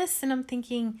did this. And I'm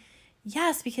thinking,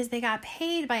 yes, because they got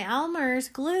paid by Elmer's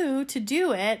Glue to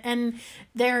do it. And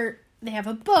they have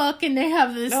a book and they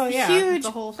have this huge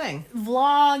the whole thing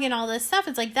vlog and all this stuff.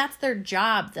 It's like, that's their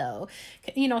job though.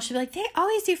 You know, she'll be like, they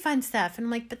always do fun stuff. And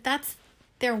I'm like, but that's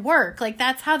their work. Like,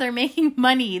 that's how they're making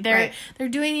money. They're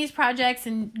doing these projects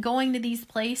and going to these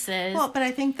places. Well, but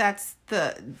I think that's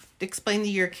explain to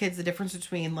your kids the difference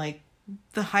between like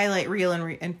the highlight reel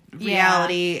and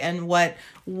reality and what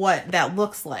that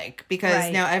looks like,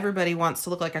 because now everybody wants to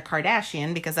look like a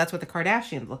Kardashian because that's what the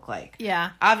Kardashians look like. Yeah.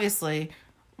 Obviously,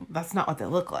 that's not what they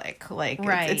look like. Like,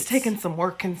 it's taken some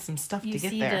work and some stuff to get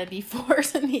there. You see the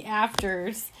befores and the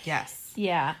afters. Yes.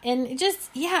 Yeah. And just,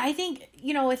 I think,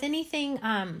 you know, with anything,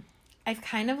 I've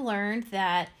kind of learned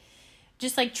that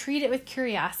just like treat it with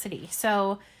curiosity.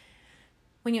 So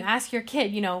when you ask your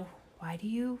kid, you know, why do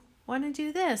you want to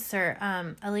do this? Or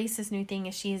Elisa's new thing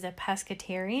is she is a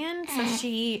pescatarian. So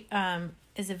she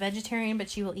is a vegetarian, but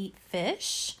she will eat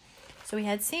fish. So we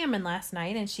had salmon last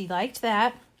night and she liked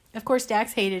that. Of course,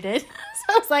 Dax hated it. So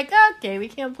I was like, okay, we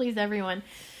can't please everyone.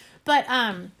 But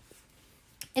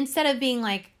instead of being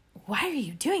like, why are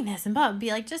you doing this? And Bob,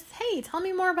 be like, just, hey, tell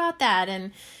me more about that.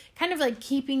 And kind of like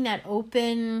keeping that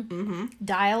open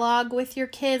dialogue with your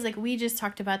kids. Like we just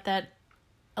talked about that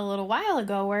a little while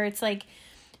ago, where it's like,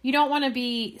 you don't want to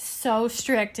be so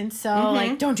strict and so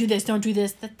like, don't do this,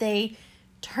 that they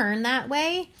turn that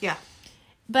way. Yeah.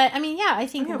 But I mean, I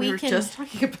think we can just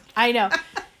talking about I know.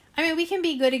 I mean, we can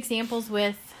be good examples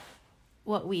with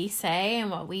what we say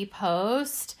and what we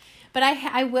post. But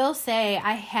I will say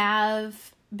I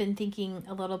have been thinking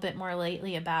a little bit more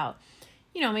lately about,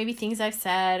 you know, maybe things I've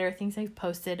said or things I've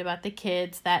posted about the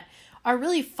kids that are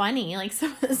really funny. Like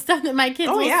some of the stuff that my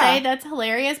kids will say, that's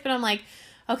hilarious. But I'm like,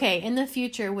 okay, in the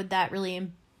future, would that really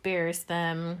embarrass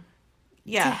them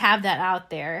to Yeah. have that out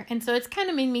there? And so it's kind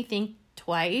of made me think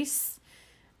twice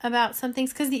about some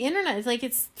things, because the internet is like,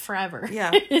 it's forever.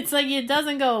 Yeah. It's like, it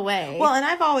doesn't go away. Well, and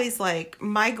I've always, like,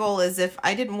 my goal is if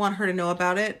I didn't want her to know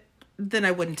about it, then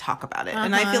I wouldn't talk about it.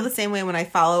 And I feel the same way when I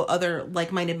follow other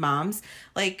like-minded moms.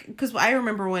 Like, because I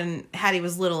remember when Hattie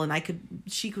was little and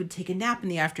she could take a nap in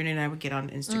the afternoon and I would get on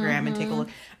Instagram and take a look.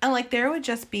 And, like, there would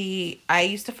just be, I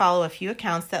used to follow a few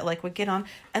accounts that, like, would get on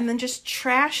and then just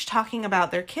trash talking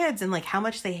about their kids and, like, how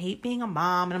much they hate being a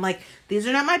mom. And I'm like, these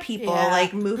are not my people. Yeah.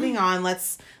 Like, moving on.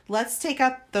 Let's take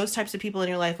out those types of people in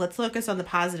your life. Let's focus on the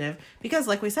positive. Because,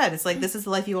 like we said, it's like, this is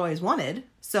the life you always wanted.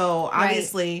 So,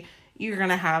 obviously... You're going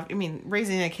to have, I mean,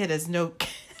 raising a kid is no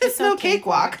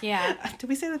cakewalk. Yeah. Did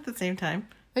we say that at the same time?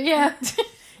 Yeah.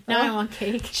 Now I want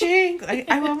cake. Jinx. I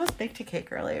almost baked a cake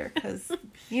earlier because,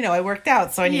 I worked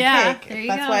out, so I need cake. There you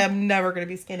That's go. why I'm never going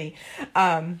to be skinny.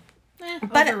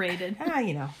 But overrated.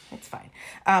 It's fine.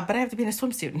 But I have to be in a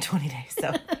swimsuit in 20 days,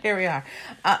 so here we are.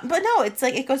 But no, it's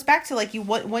like, it goes back to like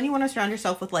when you want to surround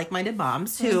yourself with like-minded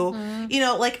moms who,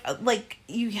 like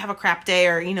you have a crap day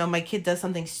or, my kid does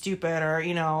something stupid or,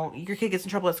 your kid gets in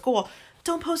trouble at school.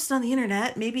 Don't post it on the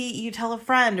internet. Maybe you tell a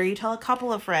friend or you tell a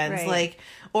couple of friends, Right. like,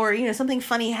 or, something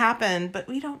funny happened, but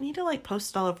we don't need to like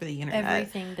post it all over the internet.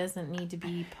 Everything doesn't need to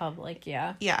be public.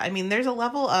 Yeah. Yeah. I mean, there's a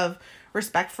level of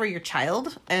respect for your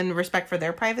child and respect for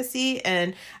their privacy.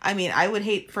 And I mean, I would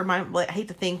hate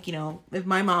to think, if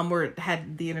my mom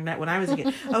had the internet when I was a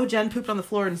kid, oh, Jen pooped on the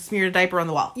floor and smeared a diaper on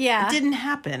the wall. Yeah. It didn't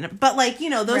happen. But like,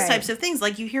 those Right. types of things,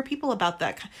 like you hear people about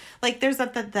that. Like there's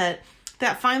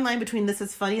that fine line between this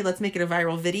is funny, let's make it a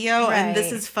viral video, and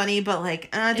this Right. is funny, but like,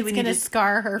 do we need to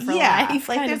scar her for life?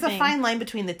 Like kind there's of a fine line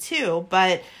between the two,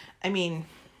 but I mean,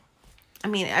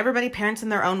 everybody parents in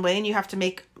their own way, and you have to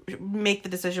make the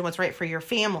decision what's right for your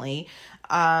family.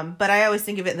 But I always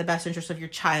think of it in the best interest of your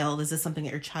child. Is this something that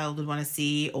your child would want to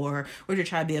see, or would your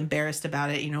child be embarrassed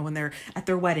about it? When they're at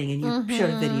their wedding and you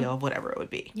showed a video of whatever it would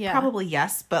be. Yeah. Probably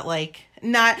yes, but like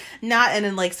not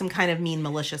in like some kind of mean,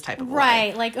 malicious type of way.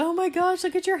 Right. Like, oh my gosh,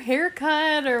 look at your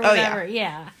haircut or whatever.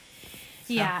 Yeah.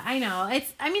 Yeah, I know. I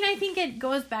think it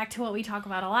goes back to what we talk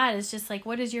about a lot. It's just like,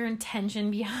 what is your intention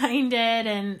behind it?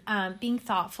 And being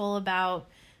thoughtful about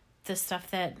the stuff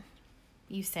that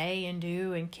you say and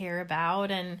do and care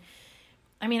about. And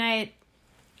I mean,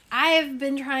 I've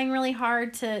been trying really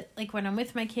hard to, like, when I'm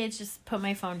with my kids, just put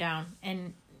my phone down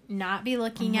and not be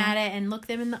looking at it and look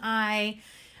them in the eye.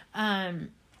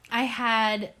 I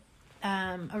had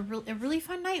a really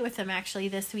fun night with them actually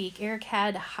this week. Eric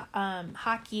had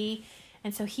hockey,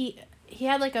 and so he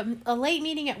had like a late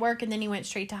meeting at work, and then he went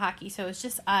straight to hockey. So it was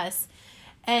just us,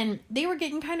 and they were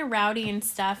getting kind of rowdy and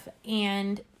stuff.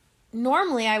 And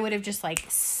normally I would have just like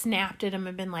snapped at him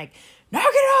and been like, knock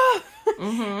it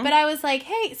off. But I was like,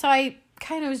 hey, so I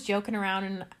kind of was joking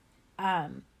around,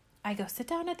 and I go, sit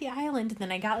down at the island, and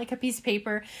then I got like a piece of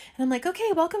paper, and I'm like,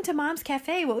 okay, welcome to Mom's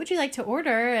Cafe. What would you like to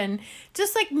order? And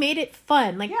just like made it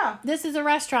fun. Like, this is a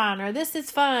restaurant, or this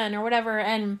is fun, or whatever.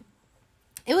 And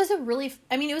it was it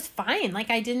was fine.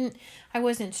 Like I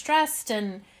wasn't stressed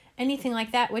and anything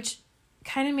like that, which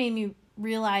kind of made me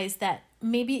realize that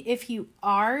maybe if you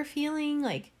are feeling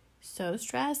like so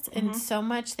stressed and so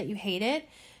much that you hate it,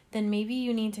 then maybe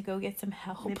you need to go get some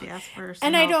help. Maybe ask for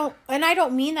some and help. I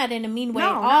don't mean that in a mean way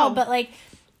at all, but like,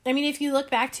 I mean, if you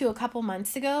look back to a couple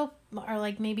months ago, or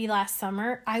like maybe last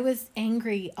summer, I was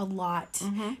angry a lot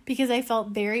because I felt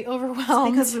very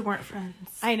overwhelmed. Because we weren't friends.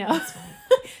 I know.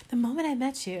 The moment I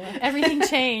met you, everything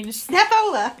changed.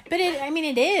 Snapola. But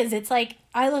it is. It's like,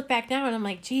 I look back now and I'm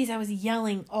like, geez, I was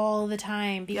yelling all the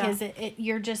time because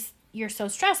you're so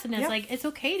stressed, and it's like, it's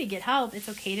okay to get help. It's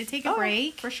okay to take a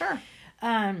break. For sure.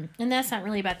 And that's not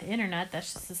really about the internet.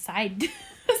 That's just a side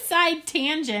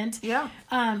tangent. Yeah.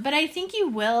 But I think you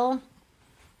will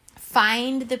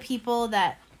find the people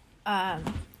that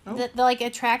that like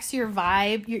attracts your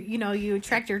vibe. You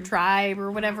attract your tribe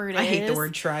or whatever it is. I hate the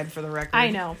word tribe, for the record. I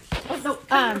know. Oh,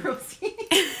 no.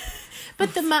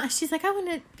 But the mom, she's like, I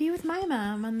want to be with my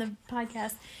mom on the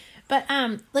podcast. But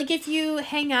like if you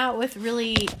hang out with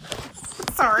really,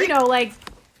 like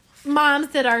moms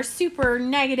that are super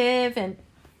negative and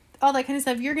all that kind of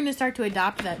stuff, you're going to start to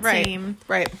adopt that same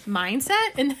mindset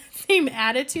and that same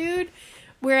attitude.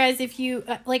 Whereas if you,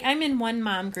 like, I'm in one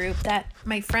mom group that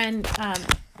my friend,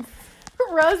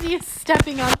 Rosie is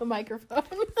stepping on the microphone.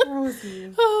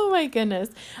 Rosie. Oh my goodness.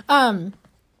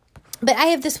 But I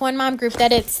have this one mom group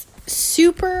that it's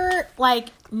super like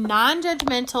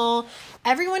non-judgmental.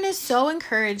 Everyone is so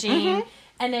encouraging,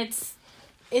 and it's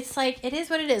like, it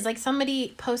is what it is. Like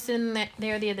somebody posted in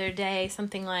there the other day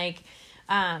something like,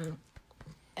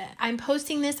 I'm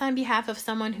posting this on behalf of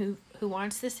someone who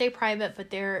wants to stay private, but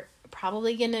they're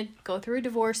probably going to go through a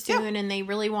divorce soon, and they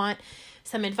really want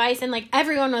some advice. And, like,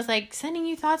 everyone was, like, sending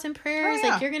you thoughts and prayers.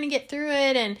 Like, you're going to get through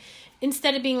it. And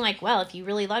instead of being like, well, if you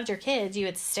really loved your kids, you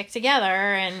would stick together.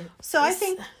 And so I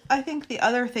think the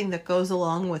other thing that goes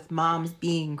along with moms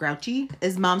being grouchy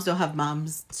is moms don't have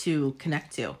moms to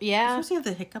connect to. Yeah. Especially have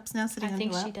the hiccups now sitting on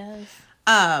your lap. I think she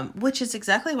does. Which is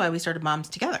exactly why we started Moms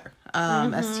Together,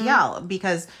 STL,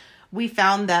 because we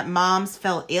found that moms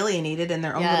felt alienated in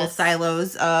their own little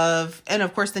silos and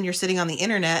of course then you're sitting on the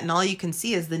internet and all you can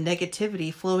see is the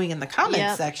negativity flowing in the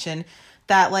comments section.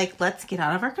 That, like, let's get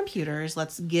out of our computers,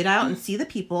 let's get out and see the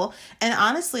people. And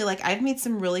honestly, like, I've made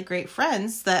some really great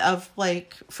friends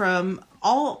from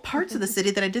all parts of the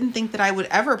city that I didn't think that I would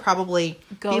ever probably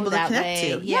be able to connect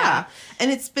to. Yeah. And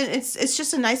it's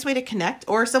just a nice way to connect,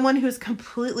 or someone who's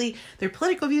completely, their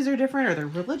political views are different or their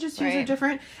religious views are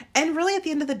different. And really at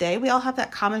the end of the day, we all have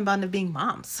that common bond of being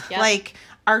moms. Yep. Like,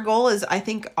 our goal is, I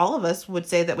think all of us would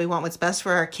say that we want what's best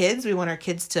for our kids. We want our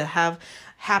kids to have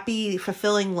happy,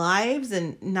 fulfilling lives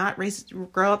and not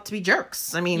grow up to be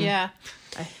jerks. I mean, yeah,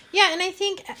 and I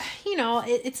think,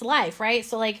 it's life, right?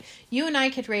 So, like, you and I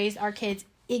could raise our kids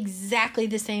exactly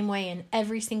the same way in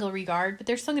every single regard, but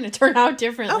they're still going to turn out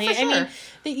differently. Oh, for sure. I mean,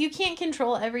 that you can't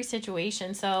control every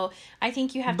situation, so I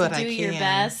think you have to do your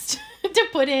best to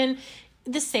put in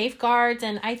the safeguards.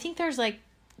 And I think there's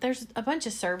a bunch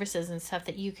of services and stuff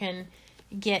that you can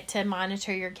get to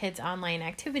monitor your kids' online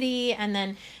activity. And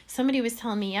then somebody was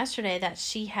telling me yesterday that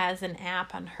she has an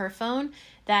app on her phone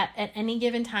that at any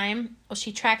given time,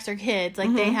 she tracks her kids,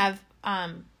 like they have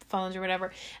phones or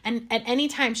whatever, and at any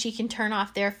time she can turn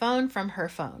off their phone from her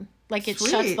phone. Like, it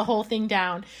shuts the whole thing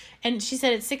down. And she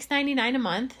said it's $6.99 a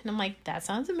month. And I'm like, that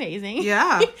sounds amazing.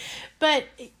 Yeah. But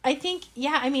I think,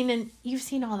 and you've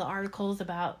seen all the articles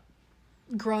about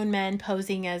grown men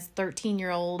posing as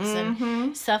 13-year-olds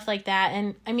and stuff like that.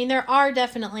 And I mean, there are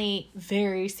definitely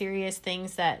very serious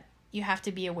things that you have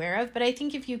to be aware of. But I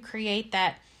think if you create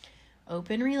that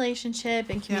open relationship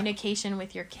and communication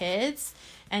with your kids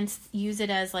and use it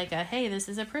as like a, hey, this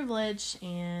is a privilege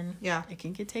and it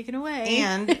can get taken away.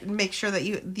 And make sure that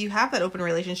you have that open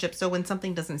relationship. So when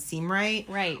something doesn't seem right.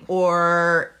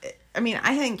 Or, I mean,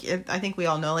 I think we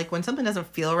all know, like, when something doesn't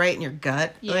feel right in your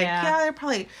gut, they're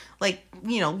probably, like,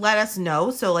 let us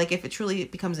know. So, like, if it truly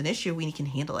becomes an issue, we can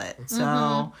handle it.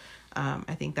 So,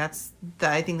 I think that's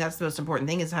the most important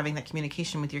thing, is having that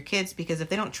communication with your kids, because if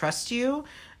they don't trust you,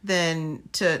 then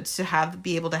to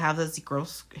be able to have those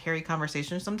gross, hairy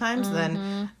conversations sometimes,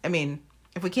 then, I mean,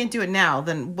 if we can't do it now,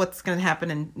 then what's going to happen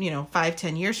in,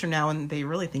 5-10 years from now when they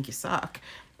really think you suck?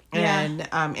 And,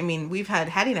 I mean,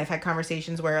 Hattie and I've had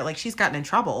conversations where, like, she's gotten in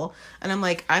trouble and I'm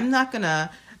like, I'm not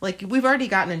gonna, like, we've already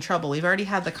gotten in trouble. We've already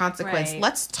had the consequence. Right.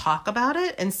 Let's talk about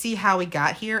it and see how we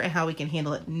got here and how we can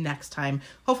handle it next time.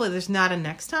 Hopefully there's not a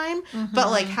next time, but,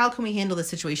 like, how can we handle the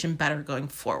situation better going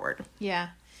forward? Yeah.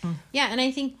 Yeah. And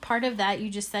I think part of that, you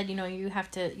just said,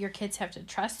 your kids have to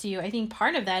trust you. I think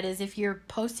part of that is if you're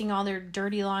posting all their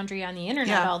dirty laundry on the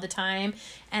internet all the time,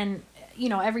 and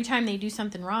every time they do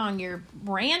something wrong, you're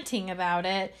ranting about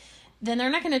it, then they're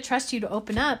not going to trust you to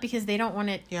open up, because they don't want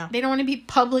it. Yeah. They don't want to be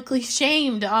publicly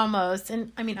shamed almost.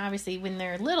 And I mean, obviously when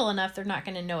they're little enough, they're not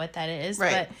going to know what that is.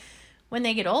 Right. But when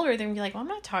they get older, they're going to be like, well, I'm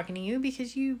not talking to you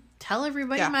because you tell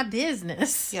everybody my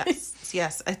business.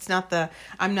 Yes. It's not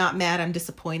I'm not mad, I'm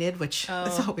disappointed, which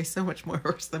is always so much more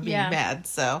worse than being mad.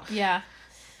 So yeah.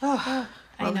 I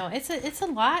know. It's a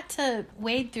lot to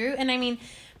wade through. And I mean,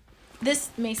 this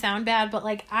may sound bad, but,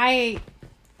 like, I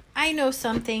know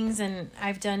some things and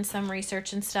I've done some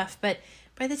research and stuff, but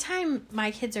by the time my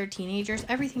kids are teenagers,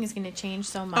 everything is going to change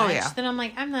so much that I'm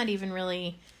like, I'm not even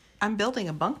really... I'm building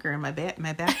a bunker in my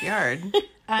backyard.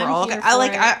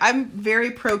 I'm very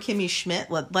pro Kimmy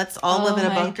Schmidt. Let's all live in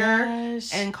a bunker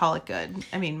and call it good.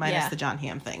 I mean, minus the John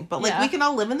Hamm thing, but we can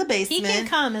all live in the basement. He can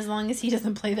come as long as he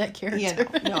doesn't play that character.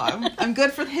 Yeah, no, I'm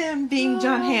good for him being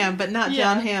John Hamm, but not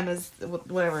John Hamm as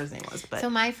whatever his name was. But so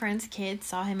my friend's kid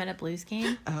saw him at a Blues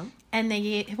game, and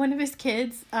one of his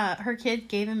kids, her kid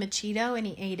gave him a Cheeto and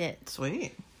he ate it.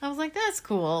 Sweet. I was like, that's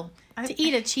cool. To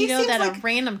eat a Cheeto that a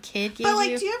random kid gave you. But,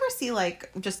 like, do you ever see, like,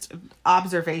 just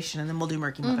observation, and then we'll do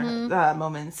murky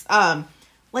moments.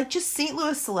 Like, just St.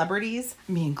 Louis celebrities,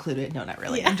 me included. No, not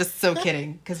really. Yeah. I'm just so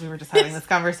kidding, because we were just having this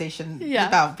conversation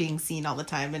about being seen all the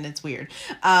time, and it's weird.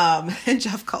 And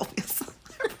Jeff called me a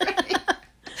celebrity.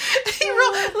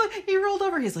 He rolled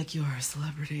over. He's like, "You are a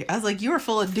celebrity." I was like, "You are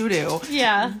full of doo-doo."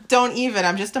 Yeah. Don't even.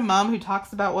 I'm just a mom who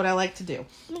talks about what I like to do.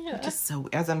 Yeah. Just so,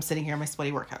 as I'm sitting here in my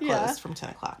sweaty workout clothes from 10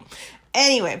 o'clock.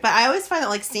 Anyway, but I always find that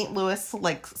like St. Louis,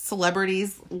 like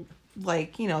celebrities,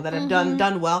 like, you know, that have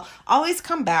done well, always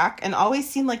come back and always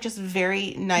seem like just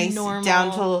very nice, normal,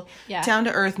 down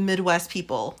to earth Midwest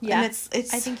people. Yeah. And it's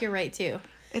I think you're right too.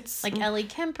 It's like Ellie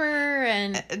Kemper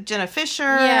and Jenna Fisher.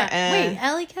 Yeah. And, wait,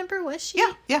 Ellie Kemper, was she?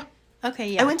 Yeah.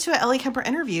 Okay, yeah. I went to an Ellie Kemper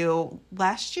interview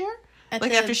last year,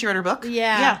 after she read her book.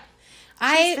 Yeah.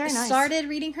 I nice. started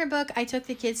reading her book. I took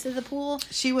the kids to the pool.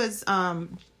 She was,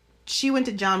 she went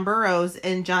to John Burroughs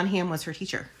and John Hamm was her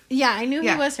teacher. Yeah, I knew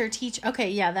he was her teacher.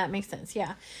 Okay, yeah, that makes sense.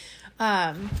 Yeah.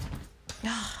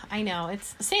 I know.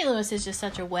 It's St. Louis is just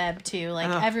such a web too.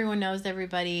 Like everyone knows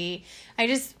everybody. I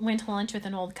just went to lunch with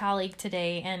an old colleague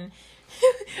today and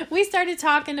we started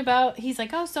talking about, he's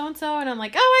like, "Oh, so and so," and I'm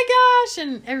like, "Oh my gosh,"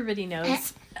 and everybody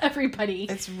knows everybody.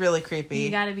 It's really creepy.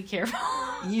 You got to be careful.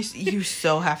 You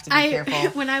so have to be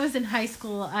careful. When I was in high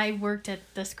school, I worked at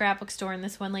the scrapbook store, and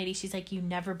this one lady, she's like, "You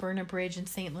never burn a bridge in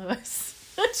St. Louis."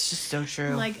 It's just so true.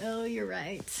 I'm like, oh, you're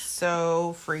right.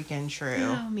 So freaking true.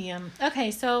 Oh, man. Okay,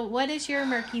 so what is your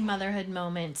murky motherhood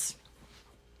moment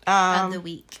of the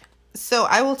week? So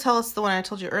I will tell us the one I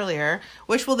told you earlier,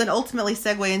 which will then ultimately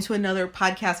segue into another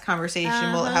podcast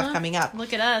conversation we'll have coming up.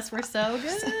 Look at us. We're so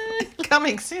good.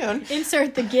 Coming soon.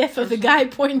 Insert the gif of the guy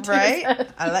pointing to his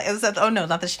head.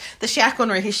 Not the Shaq one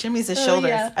where he shimmies his shoulders.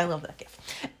 Yeah. I love that gif.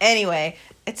 Anyway,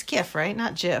 it's GIF, right?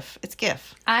 Not GIF. It's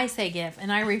GIF. I say GIF, and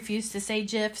I refuse to say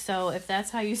GIF, so if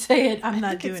that's how you say it, I'm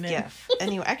not doing it. GIF.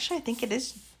 Anyway, actually, I think it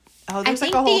is. Oh, I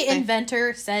think the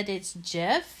inventor said it's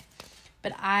GIF.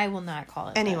 But I will not call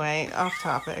it. Anyway, off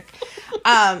topic.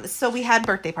 So we had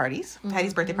birthday parties,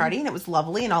 Patty's birthday party, and it was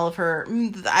lovely. And all of her,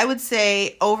 I would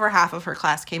say over half of her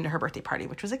class came to her birthday party,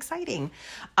 which was exciting.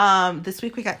 This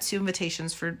week we got 2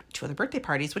 invitations for 2 other birthday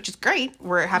parties, which is great.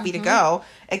 We're happy to go,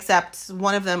 except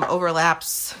one of them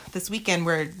overlaps this weekend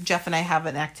where Jeff and I have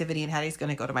an activity and Hattie's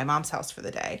going to go to my mom's house for the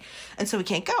day. And so we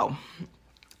can't go.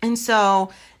 And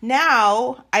so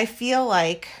now I feel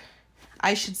like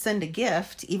I should send a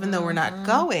gift, even though we're not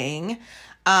going.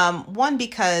 One,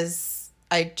 because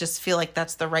I just feel like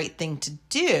that's the right thing to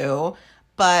do.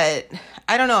 But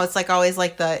I don't know. It's like always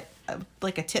like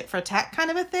like a tit for tat kind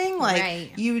of a thing.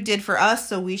 Like you did for us,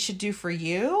 so we should do for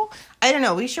you. I don't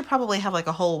know. We should probably have like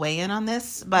a whole weigh-in on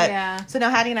this. But so now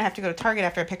Hattie and I have to go to Target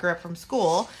after I pick her up from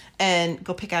school and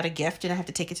go pick out a gift, and I have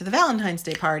to take it to the Valentine's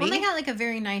Day party. Well, they got like a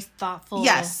very nice, thoughtful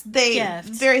gift.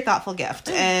 Very thoughtful gift.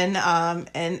 And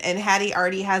Hattie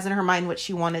already has in her mind what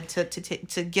she wanted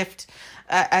to gift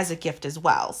as a gift as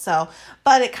well. So,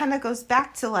 but it kind of goes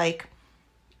back to like,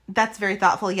 that's very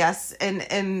thoughtful, yes.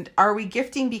 And are we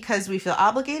gifting because we feel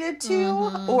obligated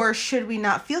to, or should we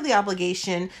not feel the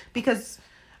obligation? Because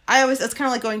it's kind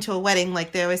of like going to a wedding.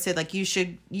 Like they always say, like you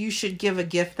should give a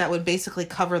gift that would basically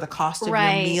cover the cost of your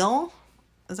meal.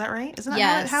 Is that right? Isn't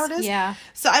that how it is? Yeah.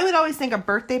 So I would always think a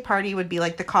birthday party would be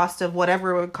like the cost of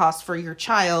whatever it would cost for your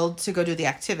child to go do the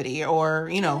activity, or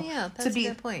that's a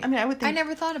good point. I mean, I would think. I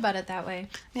never thought about it that way.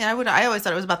 Yeah, I always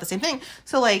thought it was about the same thing.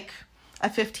 So like, a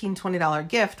 $15, $20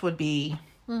 gift would be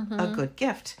a good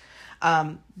gift.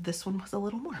 This one was a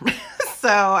little more. So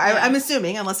I'm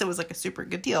assuming, unless it was like a super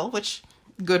good deal, which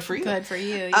good for you. Good for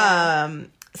you. Yeah.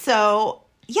 So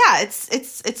yeah,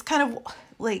 it's kind of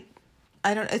like,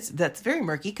 that's very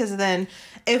murky, because then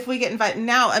if we get invited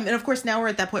now, I mean, of course, now we're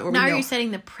at that point where now you're setting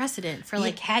the precedent for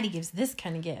like Hattie gives this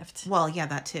kind of gift. Well, yeah,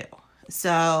 that too.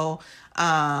 So,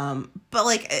 but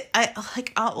like,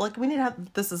 we need to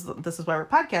have, this is why we're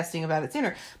podcasting about it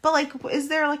sooner. But like, is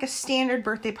there like a standard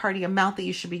birthday party amount that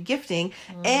you should be gifting?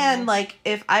 And like,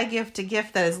 if I gift a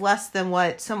gift that is less than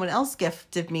what someone else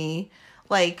gifted me,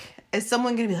 like, is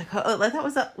someone going to be like, oh,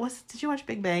 did you watch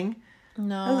Big Bang?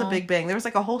 No. That was a Big Bang. There was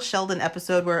like a whole Sheldon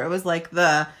episode where it was like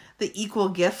the equal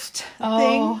gift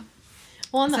thing.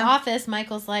 Well, in The Office,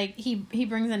 Michael's like, he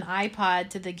brings an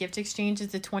iPod to the gift exchange.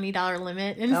 It's a $20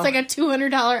 limit. And it's like a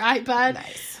 $200 iPod.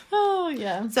 Nice. Oh,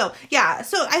 yeah. So, yeah.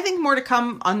 So, I think more to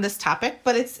come on this topic.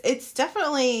 But it's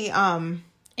definitely... And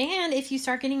if you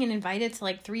start getting invited to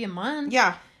like 3 a month...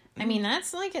 Yeah. I mean,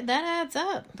 that's like... That adds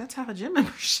up. That's half a gym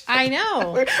membership. I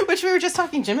know. Which we were just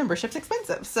talking, gym membership's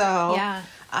expensive. So... Yeah.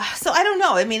 So, I don't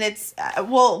know. I mean, it's...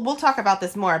 we'll talk about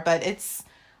this more. But it's...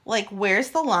 Like,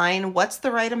 where's the line? What's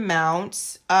the right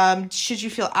amount? Should you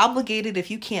feel obligated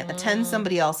if you can't attend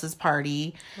somebody else's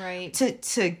party? Right.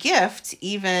 To gift,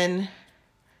 even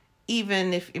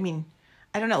if, I mean,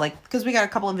 I don't know, like, because we got a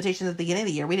couple invitations at the beginning of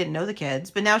the year. We didn't know the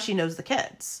kids, but now she knows the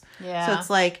kids. Yeah. So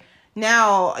it's like,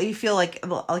 now you feel like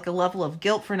a level of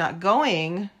guilt for not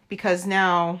going because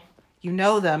now you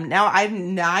know them. Now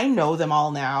I know them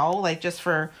all now, like just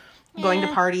for going to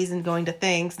parties and going to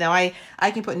things. Now I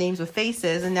can put names with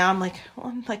faces, and now I'm like, well,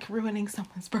 I'm like ruining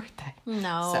someone's birthday.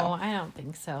 No, I don't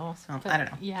think so. But, I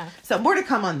don't know. Yeah. So more to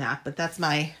come on that, but that's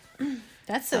my...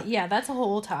 That's a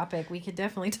whole topic. We could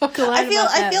definitely talk a lot about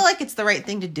that. I feel like it's the right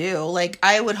thing to do. Like,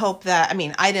 I would hope that, I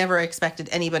mean, I never expected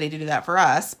anybody to do that for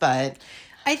us, but...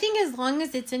 I think as long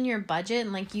as it's in your budget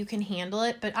and, like, you can handle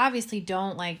it, but obviously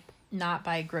don't, like, not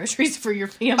buy groceries for your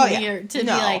family or to be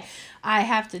like, I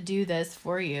have to do this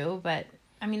for you. But,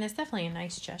 I mean, it's definitely a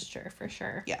nice gesture for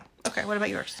sure. Yeah. Okay, what about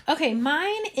yours? Okay,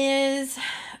 mine is,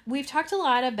 we've talked a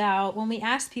lot about, when we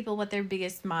asked people what their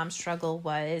biggest mom struggle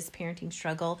was, parenting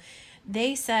struggle,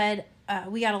 they said,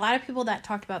 we got a lot of people that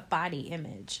talked about body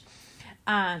image.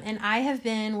 And I have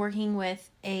been working with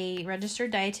a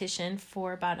registered dietitian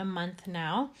for about a month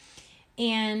now.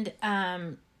 And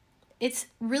it's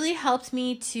really helped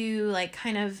me to like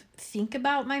kind of think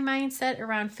about my mindset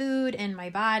around food and my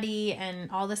body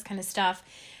and all this kind of stuff.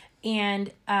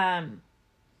 And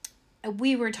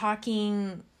we were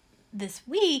talking this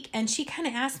week, and she kind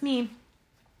of asked me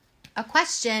a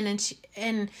question,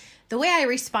 and the way I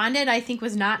responded, I think,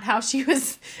 was not how she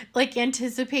was like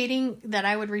anticipating that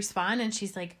I would respond. And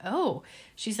she's like, well,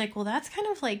 that's kind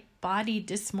of like body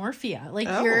dysmorphia. Like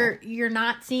you're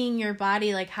not seeing your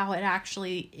body like how it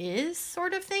actually is,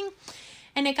 sort of thing.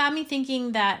 And it got me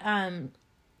thinking that I'll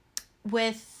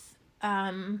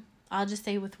just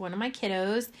say with one of my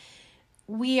kiddos,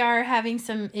 we are having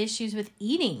some issues with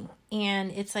eating,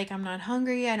 and it's like, I'm not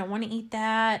hungry. I don't want to eat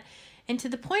that. And to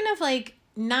the point of like,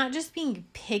 not just being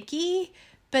picky,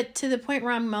 but to the point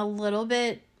where I'm a little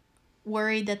bit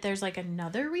worried that there's like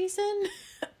another reason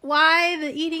why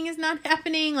the eating is not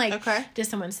happening. Like, does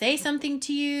someone say something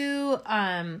to you?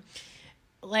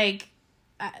 Like,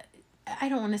 I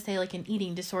don't want to say like an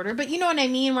eating disorder, but you know what I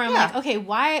mean? Where I'm like, okay,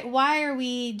 why are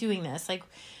we doing this? Like,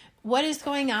 what is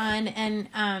going on?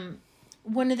 And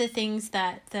one of the things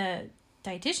that the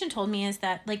dietitian told me is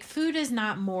that like food is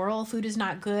not moral, food is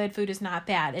not good, food is not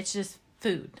bad. It's just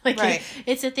food. Like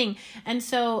it's a thing. And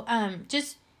so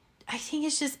I think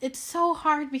it's so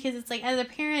hard, because it's like, as a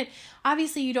parent,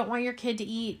 obviously you don't want your kid to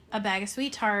eat a bag of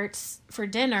sweet tarts for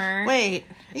dinner. Wait,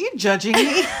 are you judging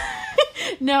me?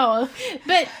 No,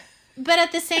 but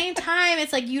at the same time,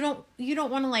 it's like you don't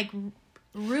want to like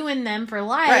ruin them for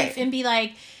life and be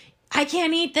like, I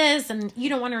can't eat this, and you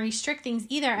don't want to restrict things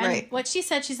either. And what she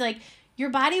said, she's like, your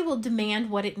body will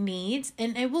demand what it needs,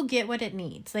 and it will get what it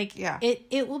needs. Like,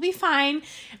 it will be fine.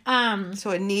 So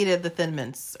it needed the Thin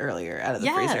Mints earlier out of the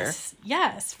freezer.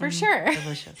 Yes, for sure.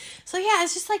 Delicious. So yeah,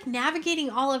 it's just like navigating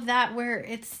all of that, where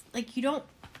it's like you don't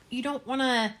want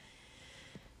to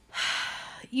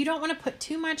put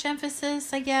too much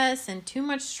emphasis, I guess, and too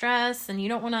much stress, and you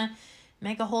don't want to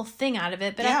make a whole thing out of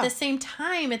it. But at the same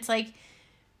time, it's like,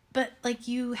 but like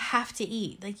you have to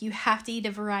eat. Like you have to eat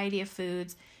a variety of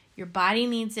foods. Your body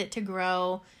needs it to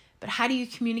grow. But how do you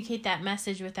communicate that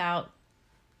message without,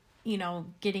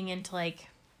 getting into like,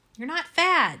 you're not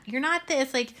fat, you're not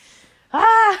this, like,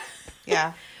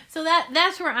 Yeah. So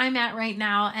that's where I'm at right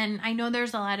now. And I know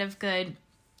there's a lot of good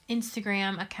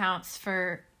Instagram accounts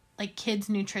for like kids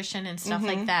nutrition and stuff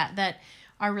like that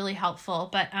are really helpful.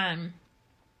 But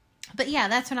yeah,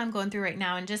 that's what I'm going through right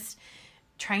now, and just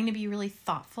trying to be really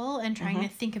thoughtful and trying to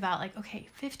think about like, okay,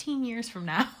 15 years from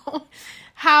now,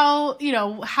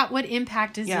 what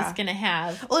impact is this going to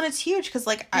have? Well, and it's huge because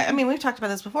like, I mean, we've talked about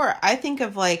this before. I think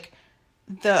of like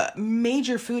the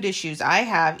major food issues I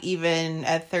have even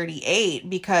at 38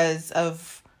 because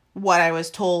of what I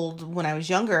was told when I was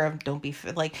younger of don't be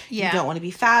like, you don't want to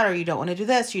be fat, or you don't want to do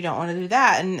this, you don't want to do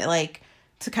that. And like,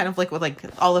 to kind of like with like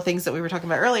all the things that we were talking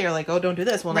about earlier, like, oh, don't do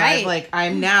this. Well, now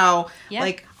I'm now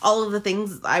like all of the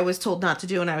things I was told not to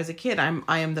do when I was a kid.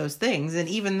 I am those things. And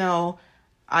even though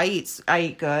I eat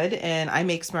good and I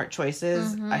make smart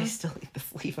choices, I still eat the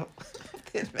sleeve of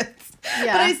Thin Mints. But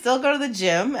I still go to the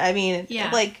gym. I mean,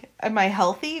 like, am I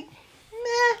healthy?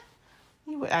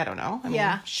 Meh. I don't know. I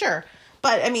mean, sure.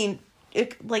 But I mean,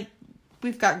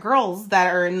 we've got girls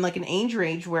that are in like an age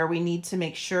range where we need to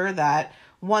make sure that,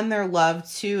 one, they're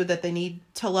loved, two, that they need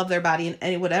to love their body in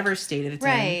any whatever state it's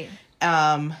in.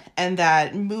 And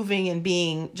that moving and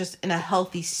being just in a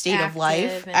healthy state of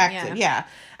life, active. Yeah.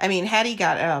 I mean, Hattie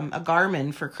got a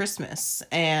Garmin for Christmas,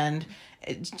 and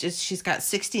she's got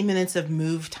 60 minutes of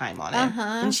move time on it,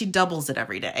 and she doubles it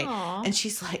every day. Aww. And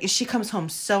she comes home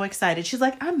so excited. She's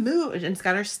like, I'm moved, and it's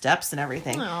got her steps and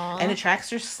everything. Aww. And it tracks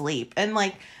her sleep. And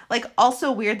like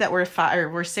also weird that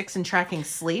we're 6 and tracking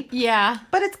sleep. Yeah.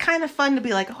 But it's kind of fun to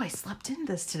be like, oh, I slept in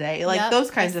this today. Like those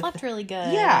kinds of. Slept really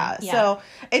good. Yeah. So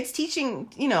it's teaching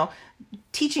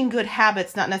good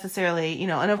habits, not necessarily,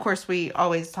 and of course we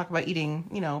always talk about eating,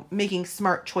 making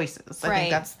smart choices. I think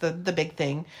that's the big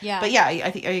thing. Yeah. But yeah, I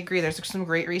think I agree. There's some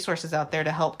great resources out there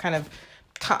to help kind of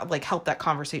help that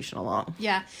conversation along.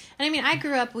 Yeah. And I mean, I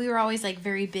grew up, we were always like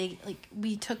very big, like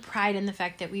we took pride in the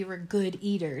fact that we were good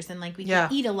eaters and like we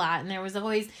could eat a lot, and there was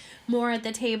always more at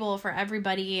the table for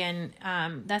everybody. And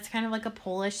that's kind of like a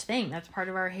Polish thing. That's part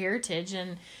of our heritage.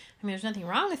 And I mean, there's nothing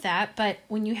wrong with that, but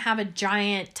when you have a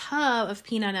giant tub of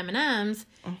peanut M&Ms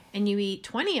and you eat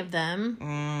 20 of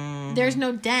them, there's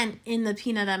no dent in the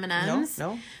peanut M&Ms.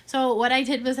 No. So what I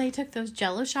did was I took those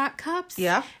Jell-O shot cups,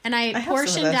 and I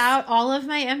portioned out all of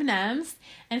my M&Ms.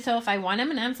 And so if I want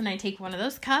M&Ms and I take one of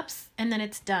those cups, and then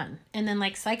it's done. And then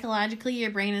like psychologically your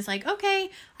brain is like,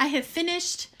 okay, I have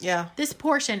finished this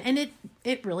portion, and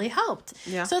it really helped.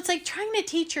 Yeah. So it's like trying to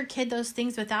teach your kid those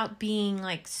things without being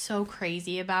like so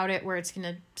crazy about it where it's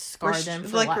going to scar them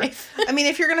for life. I mean,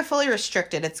 if you're going to fully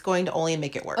restrict it, it's going to only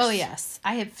make it worse. Oh, yes.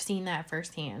 I have seen that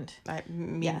firsthand. I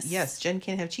mean, yes. Jen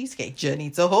can't have cheesecake. Jen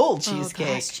eats a whole cheesecake.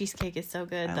 Oh, gosh, cheesecake is so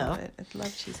good, I though. Love it. I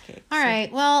love cheesecake. All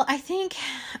right. Well, I think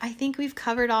we've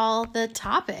covered all the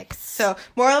topics. So,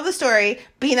 moral of the story,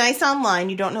 be nice online.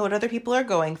 You don't know what other people are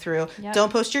going through. Yep.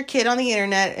 Don't post your kid on the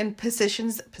internet in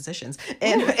positions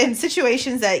and in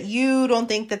situations that you don't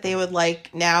think that they would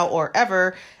like now or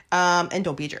ever. And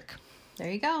don't be a jerk. There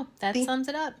you go. That sums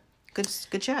it up. Good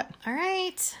chat. All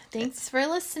right. Thanks for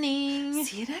listening.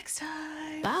 See you next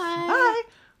time. Bye.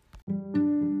 Bye.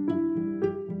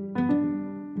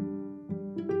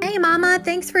 Hey Mama,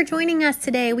 thanks for joining us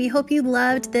today. We hope you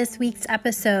loved this week's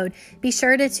episode. Be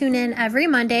sure to tune in every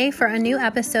Monday for a new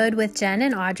episode with Jen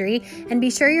and Audrey, and be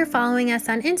sure you're following us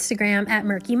on Instagram at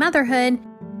Murky Motherhood.